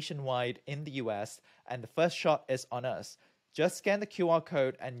Sprouts nationwide in the US, and the first shot is on us. Just scan the QR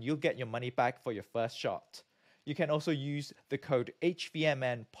code and you'll get your money back for your first shot. You can also use the code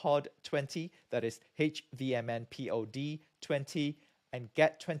H.V.M.N.POD20, that is H.V.M.N.POD20, and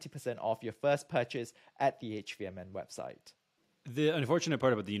get 20% off your first purchase at the H.V.M.N. website. The unfortunate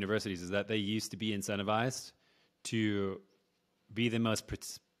part about the universities is that they used to be incentivized to be the most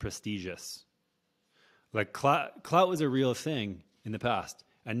prestigious. Like clout was a real thing in the past,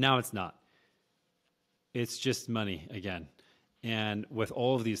 and now it's not. It's just money again. And with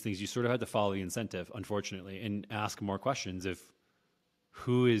all of these things, you sort of had to follow the incentive, unfortunately, and ask more questions of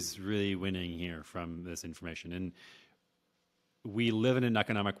who is really winning here from this information. And we live in an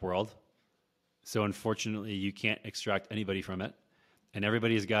economic world, so unfortunately, you can't extract anybody from it. And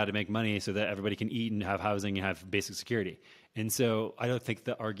everybody's got to make money so that everybody can eat and have housing and have basic security. And so I don't think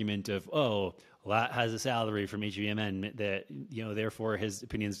the argument of, oh, Latt has a salary from H.V.M.N. that, therefore his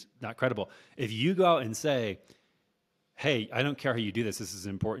opinion's not credible. If you go out and say, hey, I don't care how you do this. This is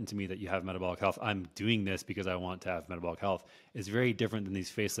important to me that you have metabolic health. I'm doing this because I want to have metabolic health. It's very different than these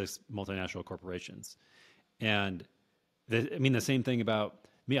faceless multinational corporations. And the same thing about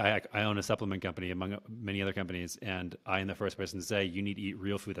me. I own a supplement company among many other companies, and I am the first person to say you need to eat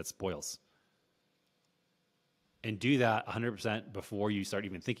real food that spoils. And do that 100% before you start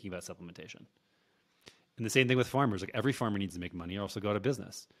even thinking about supplementation. And the same thing with farmers. Like every farmer needs to make money or else they'll go out of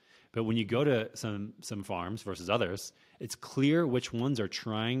business. But when you go to some farms versus others, it's clear which ones are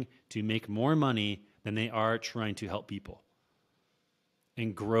trying to make more money than they are trying to help people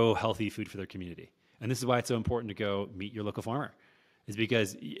and grow healthy food for their community. And this is why it's so important to go meet your local farmer. Is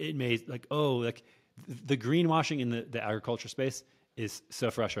because it may the greenwashing in the agriculture space is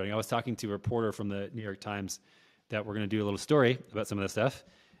so frustrating. I was talking to a reporter from the New York Times that we're going to do a little story about some of this stuff.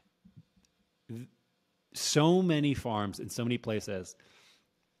 So many farms in so many places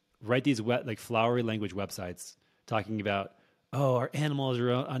write these flowery language websites talking about, oh, our animals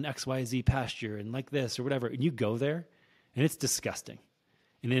are on XYZ pasture and like this or whatever. And you go there and it's disgusting.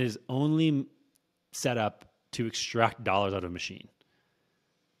 And it is only set up to extract dollars out of a machine.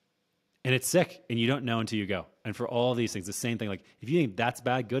 And it's sick, and you don't know until you go. And for all these things, the same thing. Like if you think that's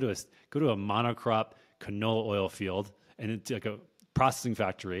bad, go to a monocrop canola oil field and into like a processing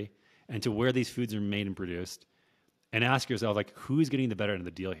factory, and to where these foods are made and produced, and ask yourself who's getting the better end of the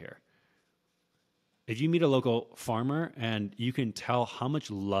deal here. If you meet a local farmer and you can tell how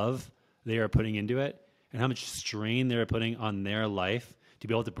much love they are putting into it and how much strain they're putting on their life to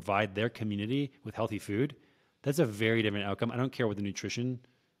be able to provide their community with healthy food, that's a very different outcome. I don't care what the nutrition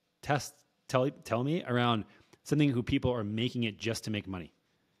tests tell me around something who people are making it just to make money.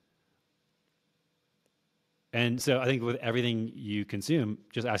 And so I think with everything you consume,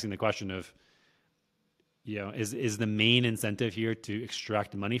 just asking the question of, is the main incentive here to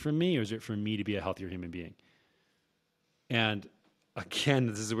extract money from me, or is it for me to be a healthier human being? And again,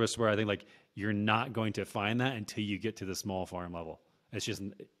 this is where I think like you're not going to find that until you get to the small farm level. It's just,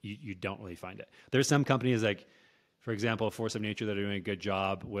 you don't really find it. There's some companies like, for example, Force of Nature that are doing a good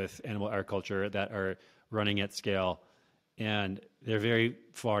job with animal agriculture that are running at scale, and they're very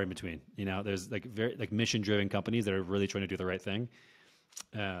far in between. You know, there's like very like mission driven companies that are really trying to do the right thing.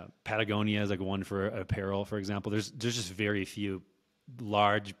 Patagonia is like one for apparel, for example. There's just very few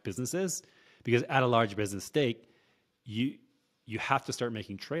large businesses, because at a large business stake, you have to start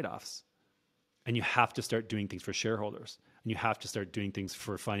making trade-offs, and you have to start doing things for shareholders, and you have to start doing things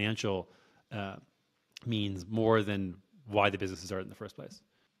for financial means more than why the businesses are in the first place.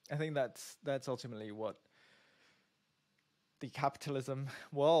 I think that's ultimately what the capitalism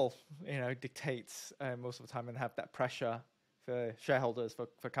world, dictates most of the time, and have that pressure for shareholders,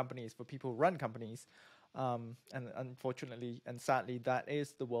 for companies, for people who run companies. And unfortunately and sadly, that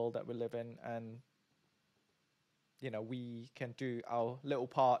is the world that we live in. And, we can do our little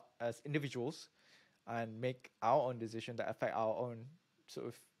part as individuals and make our own decision that affect our own sort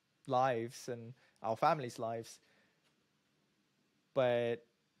of lives and our families' lives. But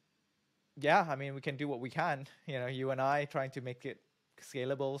yeah, I mean, we can do what we can, you and I trying to make it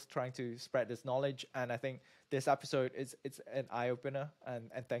scalable, trying to spread this knowledge. And I think this episode it's an eye-opener,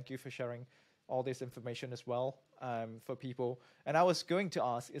 and thank you for sharing all this information as well, for people. And I was going to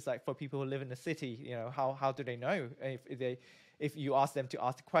ask, it's like for people who live in the city, how do they know if you ask them to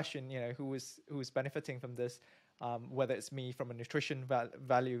ask the question, who is benefiting from this, whether it's me from a nutrition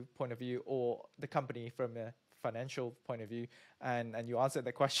value point of view, or the company from a financial point of view, and you answered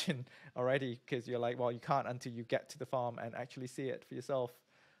the question already, because you're like, well, you can't until you get to the farm and actually see it for yourself.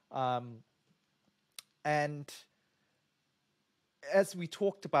 And as we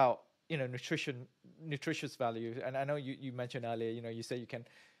talked about, nutritious value, and I know you mentioned earlier, you say you can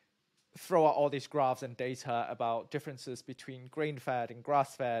throw out all these graphs and data about differences between grain-fed and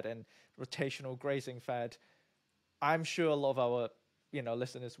grass-fed and rotational grazing fed. I'm sure a lot of our,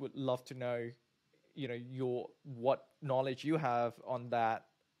 listeners would love to know, what knowledge you have on that.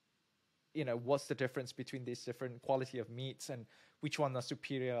 What's the difference between these different quality of meats, and which one are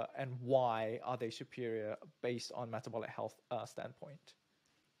superior, and why are they superior based on metabolic health standpoint?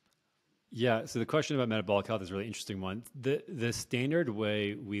 Yeah, so the question about metabolic health is a really interesting one. The standard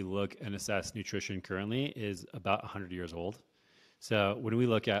way we look and assess nutrition currently is about 100 years old. So when we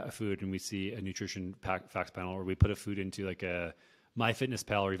look at a food and we see a nutrition facts panel, or we put a food into like a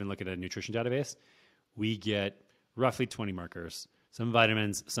MyFitnessPal, or even look at a nutrition database, we get roughly 20 markers: some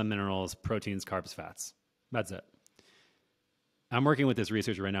vitamins, some minerals, proteins, carbs, fats. That's it. I'm working with this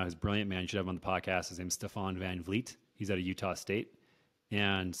researcher right now who's a brilliant man. You should have him on the podcast. His name's Stefan Van Vliet. He's out of Utah State.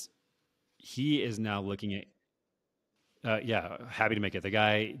 And he is now looking at, happy to make it. The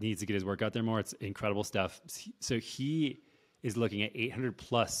guy needs to get his work out there more. It's incredible stuff. So he is looking at 800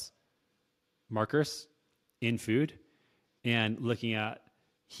 plus markers in food, and looking at,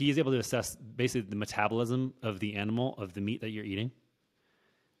 he is able to assess basically the metabolism of the animal, of the meat that you're eating.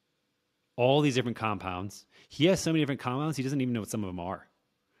 All these different compounds. He has so many different compounds, he doesn't even know what some of them are.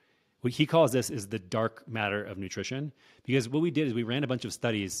 What he calls this is the dark matter of nutrition, because what we did is we ran a bunch of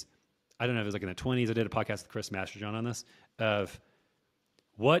studies. I don't know if it was like in the 20s. I did a podcast with Chris Masterjohn on this, of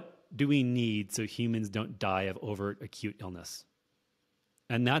what do we need so humans don't die of overt acute illness?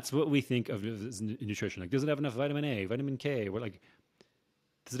 And that's what we think of as nutrition. Like, does it have enough vitamin A, vitamin K? We're like,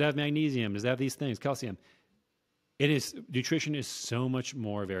 does it have magnesium? Does it have these things? Calcium? Nutrition is so much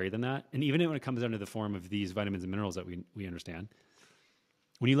more varied than that. And even when it comes down to the form of these vitamins and minerals that we understand,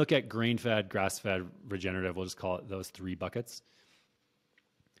 when you look at grain-fed, grass-fed, regenerative, we'll just call it those three buckets,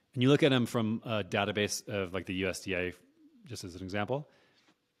 and you look at them from a database of like the USDA, just as an example,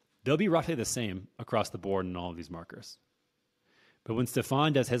 they'll be roughly the same across the board in all of these markers. But when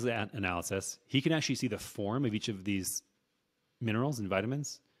Stefan does his analysis, he can actually see the form of each of these minerals and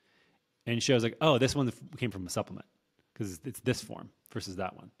vitamins, and shows like, oh, this one came from a supplement because it's this form versus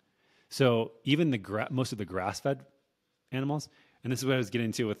that one. So even most of the grass-fed animals, and this is what I was getting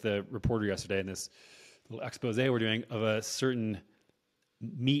into with the reporter yesterday in this little expose we're doing of a certain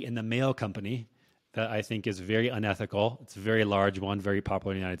meat in the mail company that I think is very unethical. It's a very large one, very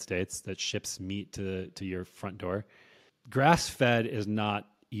popular in the United States, that ships meat to your front door. Grass-fed is not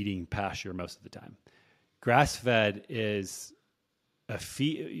eating pasture most of the time. Grass-fed is a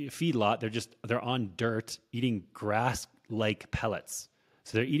feedlot. They're on dirt eating grass-like pellets.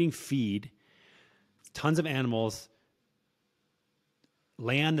 So they're eating feed, tons of animals,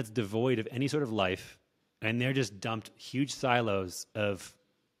 land that's devoid of any sort of life, and they're just dumped huge silos of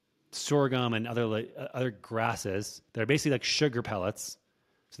sorghum and other grasses. They're basically like sugar pellets,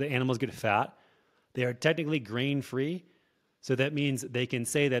 so the animals get fat. They are technically grain-free, So that means they can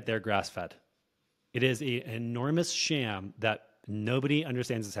say that they're grass-fed. It is an enormous sham that nobody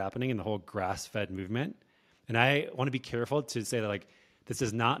understands is happening in the whole grass-fed movement. And I want to be careful to say that, like, this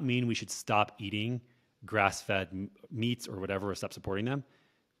does not mean we should stop eating grass-fed meats or whatever, or stop supporting them.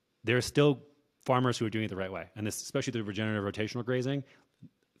 There are still farmers who are doing it the right way. And this, especially the regenerative rotational grazing,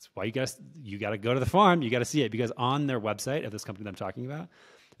 that's why you got to go to the farm. You got to see it, because on their website of this company that I'm talking about,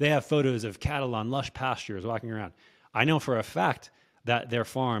 they have photos of cattle on lush pastures walking around. I know for a fact that their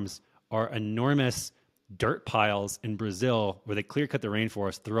farms are enormous dirt piles in Brazil where they clear cut the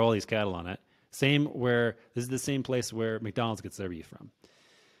rainforest, throw all these cattle on it. This is the same place where McDonald's gets their beef from.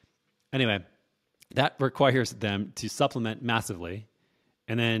 Anyway, that requires them to supplement massively.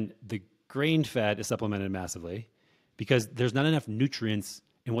 And then the grain fed is supplemented massively because there's not enough nutrients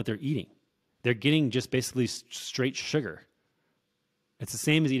in what they're eating. They're getting just basically straight sugar. It's the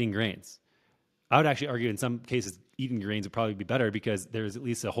same as eating grains. I would actually argue in some cases eating grains would probably be better because there's at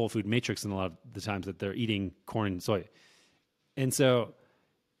least a whole food matrix in a lot of the times that they're eating corn and soy. And so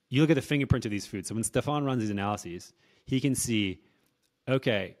you look at the fingerprint of these foods. So when Stefan runs these analyses, he can see,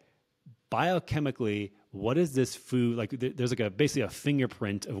 okay, biochemically, what is this food? Like there's like basically a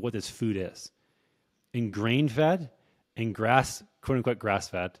fingerprint of what this food is. In grain fed and grass, quote unquote grass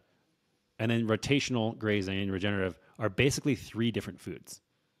fed, and then rotational grazing and regenerative are basically 3 different foods.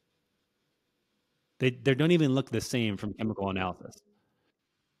 They don't even look the same from chemical analysis.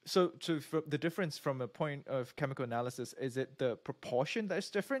 So the difference from a point of chemical analysis, is it the proportion that is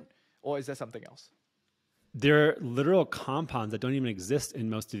different, or is there something else? There are literal compounds that don't even exist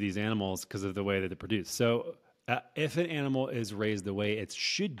in most of these animals because of the way that they're produced. So if an animal is raised the way it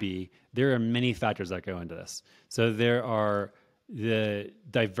should be, there are many factors that go into this. So there are the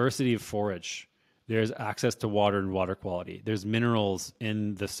diversity of forage. There's access to water and water quality. There's minerals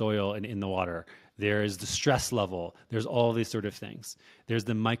in the soil and in the water. There's the stress level. There's all these sort of things. There's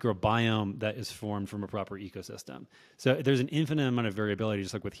the microbiome that is formed from a proper ecosystem. So there's an infinite amount of variability,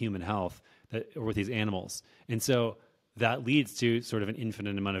 just like with human health or with these animals. And so that leads to sort of an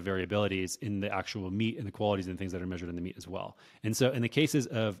infinite amount of variabilities in the actual meat and the qualities and things that are measured in the meat as well. And so in the cases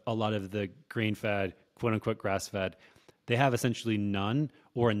of a lot of the grain-fed, quote-unquote grass-fed, they have essentially none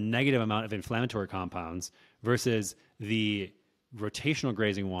or a negative amount of inflammatory compounds versus the rotational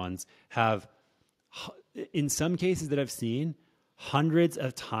grazing ones have, in some cases that I've seen, hundreds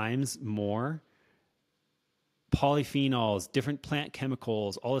of times more polyphenols, different plant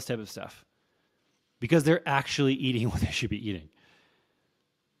chemicals, all this type of stuff, because they're actually eating what they should be eating.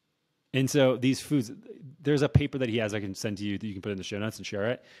 And so these foods, there's a paper that he has I can send to you that you can put in the show notes and share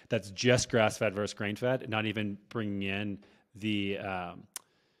it. That's just grass-fed versus grain-fed, not even bringing in the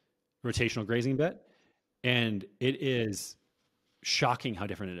rotational grazing bit. And it is shocking how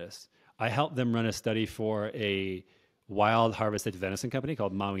different it is. I helped them run a study for a wild harvested venison company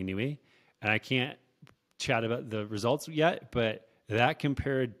called Maui Nui. And I can't chat about the results yet, but that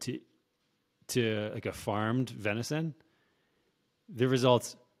compared to like a farmed venison, the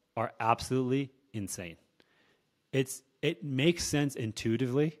results are absolutely insane. It makes sense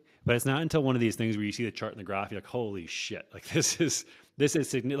intuitively, but it's not until one of these things where you see the chart and the graph, you're like, holy shit, like this is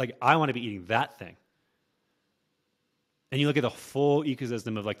like, I want to be eating that thing. And you look at the full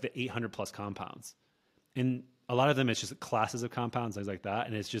ecosystem of like the 800 plus compounds. And a lot of them, it's just classes of compounds, things like that.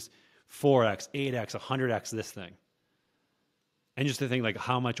 And it's just 4x, 8x, 100x this thing. And just to think like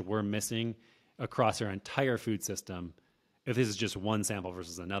how much we're missing across our entire food system if this is just one sample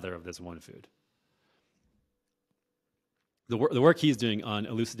versus another of this one food. The work he's doing on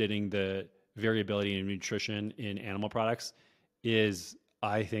elucidating the variability in nutrition in animal products is,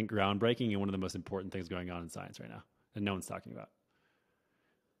 I think, groundbreaking and one of the most important things going on in science right now that no one's talking about.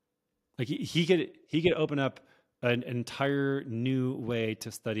 Like he could open up an entire new way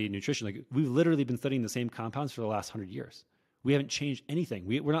to study nutrition. Like we've literally been studying the same compounds for the last 100 years. We haven't changed anything.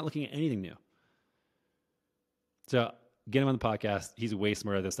 We're not looking at anything new. So get him on the podcast. He's way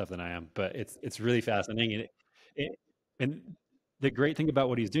smarter at this stuff than I am, but it's really fascinating. And the great thing about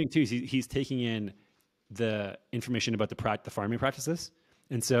what he's doing too is he's taking in the information about the farming practices.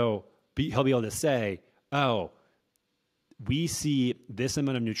 And so he'll be able to say, oh, we see this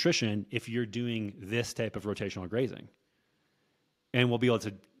amount of nutrition if you're doing this type of rotational grazing. And we'll be able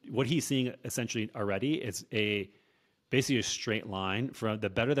to, what he's seeing essentially already is basically a straight line from the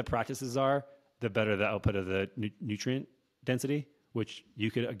better the practices are, the better the output of the nutrient density, which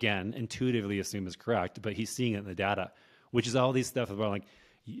you could, again, intuitively assume is correct, but he's seeing it in the data, which is all these stuff about like,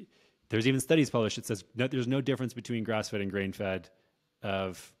 there's even studies published that says there's no difference between grass-fed and grain-fed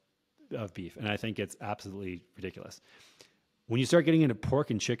of beef. And I think it's absolutely ridiculous. When you start getting into pork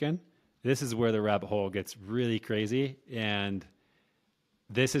and chicken, This is where the rabbit hole gets really crazy. And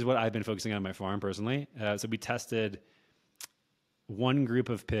this is what I've been focusing on my farm personally. So we tested one group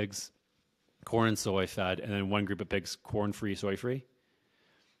of pigs, corn and soy fed, and then one group of pigs, corn-free, soy-free,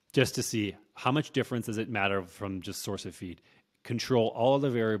 just to see how much difference does it matter from just source of feed. Control all of the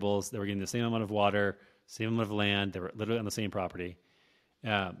variables. They were getting the same amount of water, same amount of land. They were literally on the same property.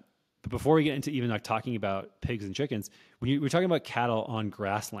 But before we get into even like talking about pigs and chickens, when we're talking about cattle on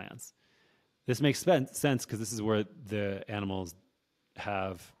grasslands, this makes sense because this is where the animals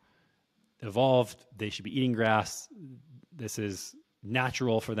have evolved. They should be eating grass. This is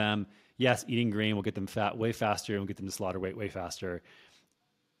natural for them. Yes, eating grain will get them fat way faster and will get them to slaughter weight way faster.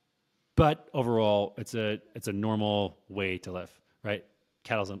 But overall, it's a normal way to live, right?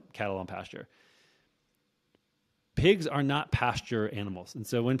 Cattle on pasture. Pigs are not pasture animals. And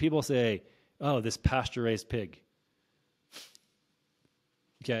so when people say, oh, this pasture-raised pig,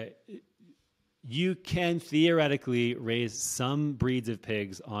 okay, you can theoretically raise some breeds of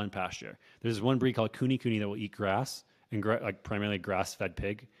pigs on pasture. There's one breed called Kuni that will eat grass, and like primarily grass-fed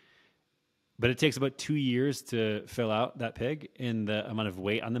pig. But it takes about 2 years to fill out that pig, and the amount of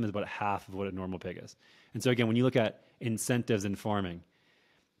weight on them is about half of what a normal pig is. And so again, when you look at incentives in farming,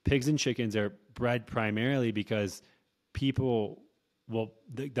 pigs and chickens are bred primarily because people will,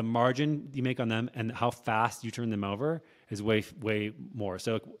 the margin you make on them and how fast you turn them over is way more.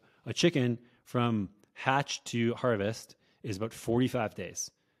 So a chicken from hatch to harvest is about 45 days.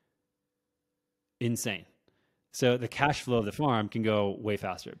 Insane. So the cash flow of the farm can go way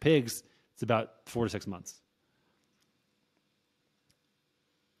faster. Pigs, it's about 4 to 6 months.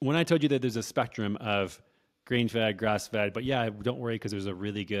 When I told you that there's a spectrum of grain-fed, grass-fed, but yeah, don't worry because there's a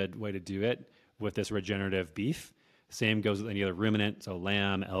really good way to do it with this regenerative beef. Same goes with any other ruminant, so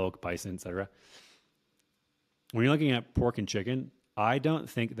lamb, elk, bison, etc. When you're looking at pork and chicken, I don't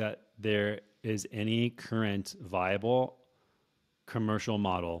think that there is any current viable commercial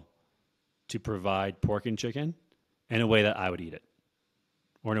model to provide pork and chicken in a way that I would eat it,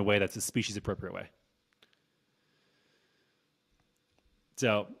 or in a way that's a species appropriate way.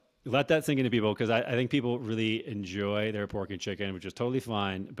 So let that sink into people, because I think people really enjoy their pork and chicken, which is totally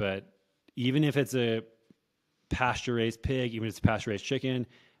fine. But even if it's a pasture-raised pig, even if it's a pasture-raised chicken,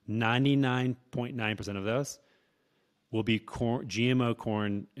 99.9% of those will be GMO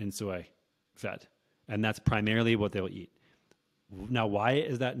corn and soy fed. And that's primarily what they'll eat. Now, why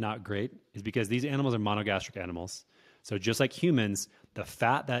is that not great? Is because these animals are monogastric animals. So just like humans, the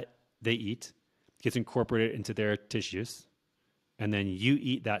fat that they eat gets incorporated into their tissues, and then you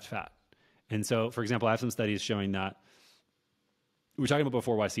eat that fat. And so, for example, I have some studies showing that we were talking about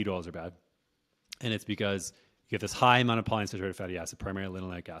before why seed oils are bad. And it's because you get this high amount of polyunsaturated fatty acid, primarily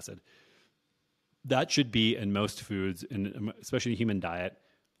linoleic acid. That should be in most foods, and especially the human diet,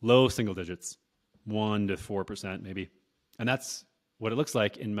 low single digits, 1 to 4% maybe. And that's what it looks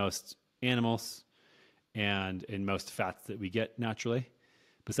like in most animals and in most fats that we get naturally,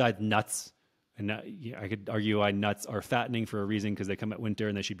 besides nuts. And I could argue why nuts are fattening for a reason, because they come at winter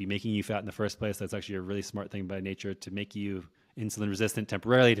and they should be making you fat in the first place. That's actually a really smart thing by nature to make you insulin resistant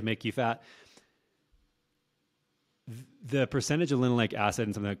temporarily, to make you fat. The percentage of linoleic acid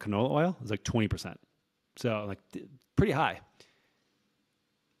in something like canola oil is like 20%. So like pretty high.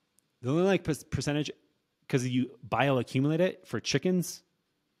 The linoleic percentage, because you bioaccumulate it for chickens,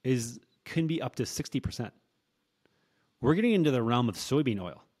 can be up to 60%. We're getting into the realm of soybean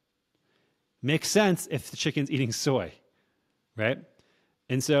oil. Makes sense if the chicken's eating soy, right?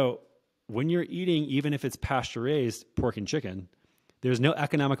 And so when you're eating, even if it's pasture-raised pork and chicken, there's no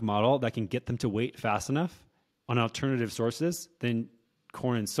economic model that can get them to weight fast enough on alternative sources than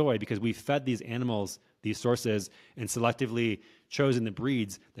corn and soy, because we fed these animals these sources and selectively chosen the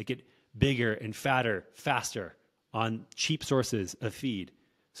breeds that get bigger and fatter faster on cheap sources of feed.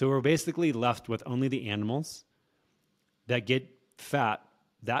 So we're basically left with only the animals that get fat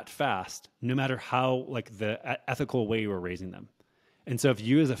that fast, no matter how like the ethical way we're raising them. And so if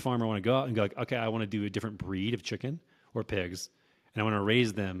you as a farmer want to go out and go like, okay, I want to do a different breed of chicken or pigs, and I want to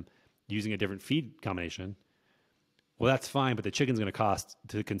raise them using a different feed combination, well, that's fine, but the chicken's going to cost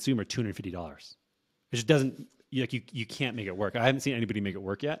to the consumer $250. It just doesn't, like you can't make it work. I haven't seen anybody make it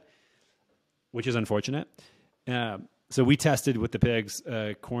work yet, which is unfortunate. So we tested with the pigs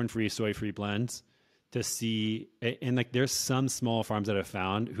corn-free, soy-free blends to see, and like there's some small farms that I've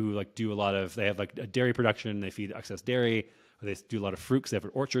found who like do a lot of, they have like a dairy production, they feed excess dairy, or they do a lot of fruit because they have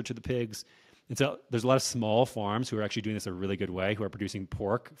an orchard to the pigs. And so there's a lot of small farms who are actually doing this a really good way, who are producing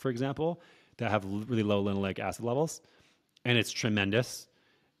pork, for example, that have really low linoleic acid levels. And it's tremendous.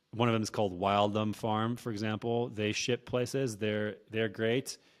 One of them is called Wildum Farm, for example. They ship places. They're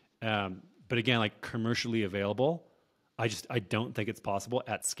great. But again, like commercially available, I don't think it's possible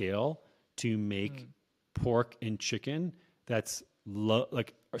at scale to make pork and chicken that's low,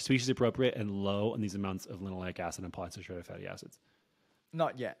 like species appropriate and low in these amounts of linoleic acid and polyunsaturated fatty acids.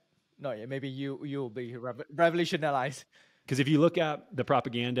 Not yet. Not yet. Maybe you'll be revolutionized. Because if you look at the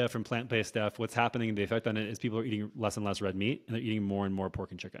propaganda from plant-based stuff, what's happening, the effect on it is people are eating less and less red meat, and they're eating more and more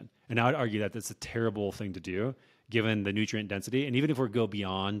pork and chicken. And I would argue that that's a terrible thing to do, given the nutrient density. And even if we go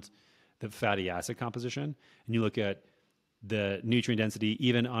beyond the fatty acid composition, and you look at the nutrient density,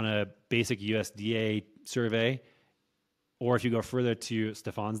 even on a basic USDA survey, or if you go further to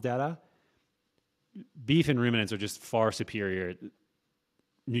Stefan's data, beef and ruminants are just far superior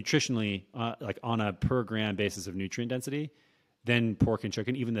nutritionally, like on a per gram basis of nutrient density, than pork and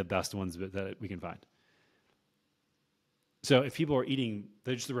chicken, even the best ones that we can find. So if people are eating,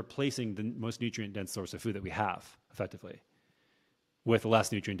 they're just replacing the most nutrient dense source of food that we have effectively with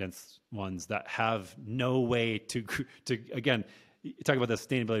less nutrient dense ones that have no way to again, you talk about the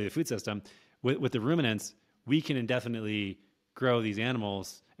sustainability of the food system. With the ruminants, we can indefinitely grow these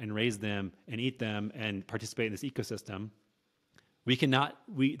animals and raise them and eat them and participate in this ecosystem.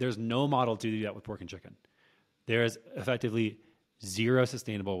 There's no model to do that with pork and chicken. There is effectively zero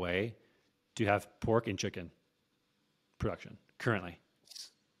sustainable way to have pork and chicken production currently.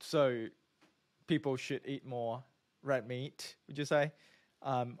 So people should eat more red meat, would you say?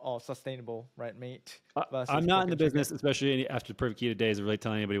 Or sustainable red meat? I'm not in the business, especially after Perfect Keto Days, of really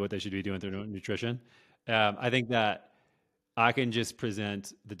telling anybody what they should be doing with their nutrition. I think that I can just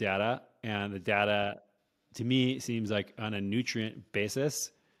present the data, and the data to me seems like on a nutrient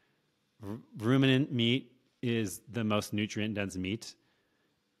basis, ruminant meat is the most nutrient dense meat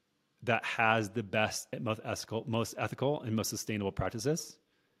that has the best, most ethical and most sustainable practices.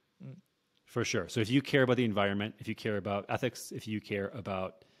 For sure. So if you care about the environment, if you care about ethics, if you care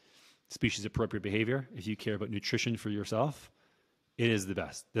about species appropriate behavior, if you care about nutrition for yourself, it is the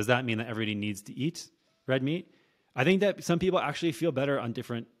best. Does that mean that everybody needs to eat red meat? I think that some people actually feel better on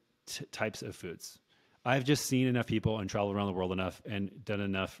different types of foods. I've just seen enough people and traveled around the world enough and done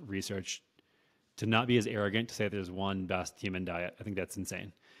enough research to not be as arrogant to say there's one best human diet. I think that's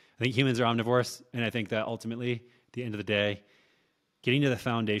insane. I think humans are omnivores, and I think that ultimately, at the end of the day, getting to the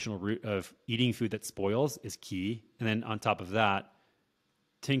foundational root of eating food that spoils is key. And then on top of that,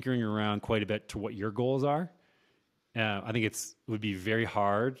 tinkering around quite a bit to what your goals are. I think it would be very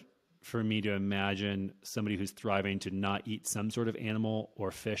hard for me to imagine somebody who's thriving to not eat some sort of animal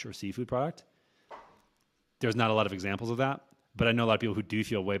or fish or seafood product. There's not a lot of examples of that, but I know a lot of people who do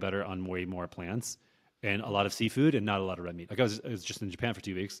feel way better on way more plants and a lot of seafood and not a lot of red meat. Like I was just in Japan for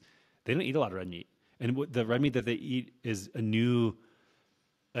 2 weeks. They don't eat a lot of red meat. And the red meat that they eat is a new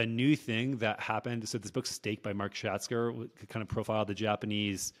thing that happened. So this book Steak by Mark Schatzker kind of profiled the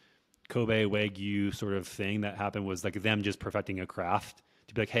Japanese Kobe Wagyu sort of thing that happened, was like them just perfecting a craft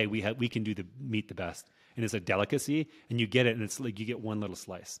to be like, hey, we can do the meat the best. And it's a delicacy, and you get it, and it's like you get one little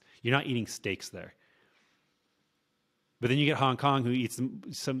slice. You're not eating steaks there. But then you get Hong Kong, who eats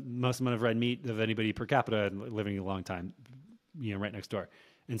most amount of red meat of anybody per capita and living a long time, right next door.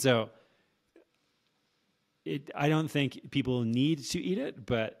 And so I don't think people need to eat it,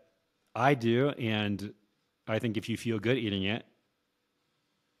 but I do. And I think if you feel good eating it,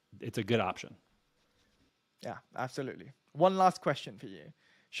 it's a good option. Yeah, absolutely. One last question for you.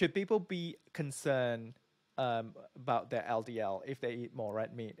 Should people be concerned about their LDL if they eat more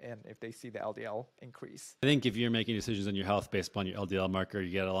red meat and if they see the LDL increase? I think if you're making decisions on your health based upon your LDL marker,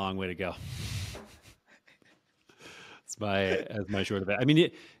 you get a long way to go. That's my short of it. I mean,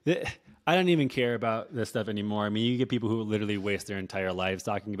 I don't even care about this stuff anymore. I mean, you get people who literally waste their entire lives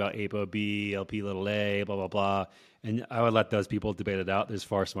talking about ApoB, LP(a), blah, blah, blah. And I would let those people debate it out. There's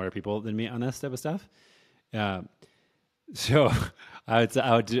far smarter people than me on this type of stuff. So I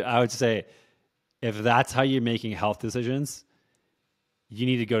would say, if that's how you're making health decisions, you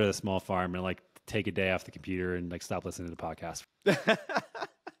need to go to the small farm and like take a day off the computer and like stop listening to the podcast.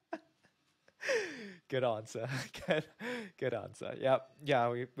 Good answer. Good answer.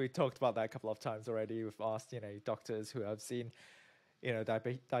 Yeah. We talked about that a couple of times already. We've asked, doctors who have seen,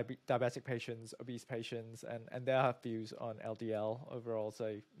 diabetic patients, obese patients, and their views on LDL overall.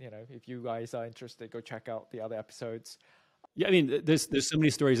 So, if you guys are interested, go check out the other episodes. Yeah, I mean, there's so many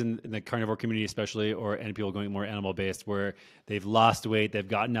stories in the carnivore community, especially, and people going more animal based, where they've lost weight, they've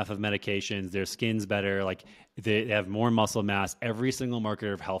got enough of medications, their skin's better, like they have more muscle mass. Every single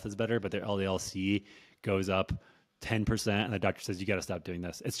marker of health is better, but their LDL-C goes up 10%, and the doctor says you got to stop doing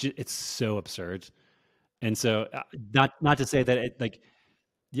this. It's so absurd. And so, not to say that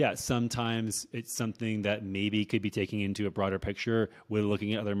Yeah, sometimes it's something that maybe could be taking into a broader picture with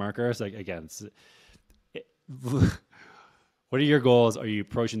looking at other markers. Like again, what are your goals? Are you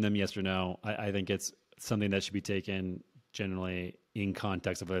approaching them yes or no? I think it's something that should be taken generally in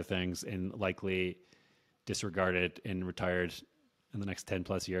context of other things and likely disregarded and retired in the next 10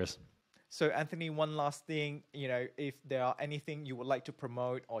 plus years. So, Anthony, one last thing, if there are anything you would like to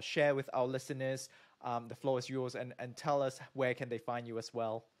promote or share with our listeners, the floor is yours, and tell us where can they find you as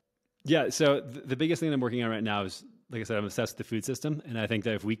well. Yeah. So the biggest thing that I'm working on right now is, like I said, I'm obsessed with the food system. And I think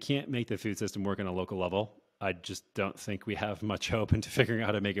that if we can't make the food system work on a local level, I just don't think we have much hope into figuring out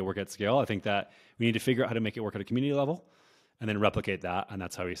how to make it work at scale. I think that we need to figure out how to make it work at a community level and then replicate that. And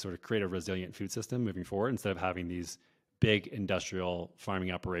that's how we sort of create a resilient food system moving forward instead of having these big industrial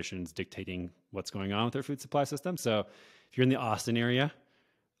farming operations dictating what's going on with their food supply system. So if you're in the Austin area,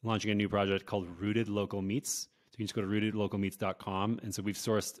 launching a new project called Rooted Local Meats. So you can just go to rootedlocalmeats.com. And so we've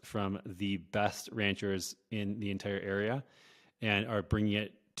sourced from the best ranchers in the entire area and are bringing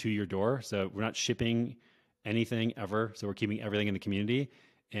it to your door. So we're not shipping anything ever. So we're keeping everything in the community.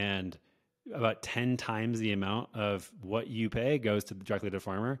 And about 10 times the amount of what you pay goes directly to the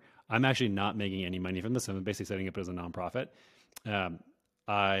farmer. I'm actually not making any money from this. I'm basically setting it up as a nonprofit.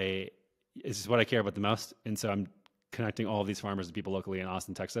 It's just what I care about the most. And so I'm connecting all of these farmers and people locally in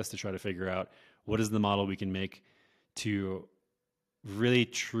Austin, Texas to try to figure out what is the model we can make to really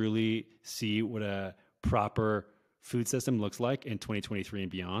truly see what a proper food system looks like in 2023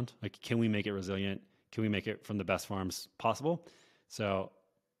 and beyond. Like, can we make it resilient? Can we make it from the best farms possible? So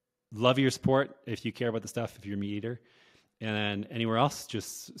love your support if you care about the stuff, if you're a meat eater. And then anywhere else,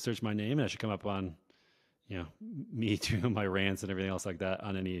 just search my name and I should come up on, me too, my rants and everything else like that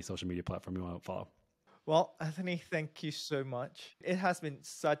on any social media platform you want to follow. Well, Anthony, thank you so much. It has been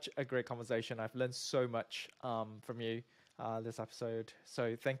such a great conversation. I've learned so much from you this episode.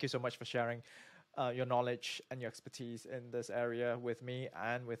 So thank you so much for sharing your knowledge and your expertise in this area with me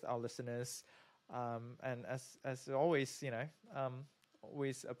and with our listeners. And as always,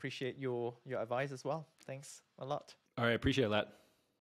 always appreciate your advice as well. Thanks a lot. All right. Appreciate that.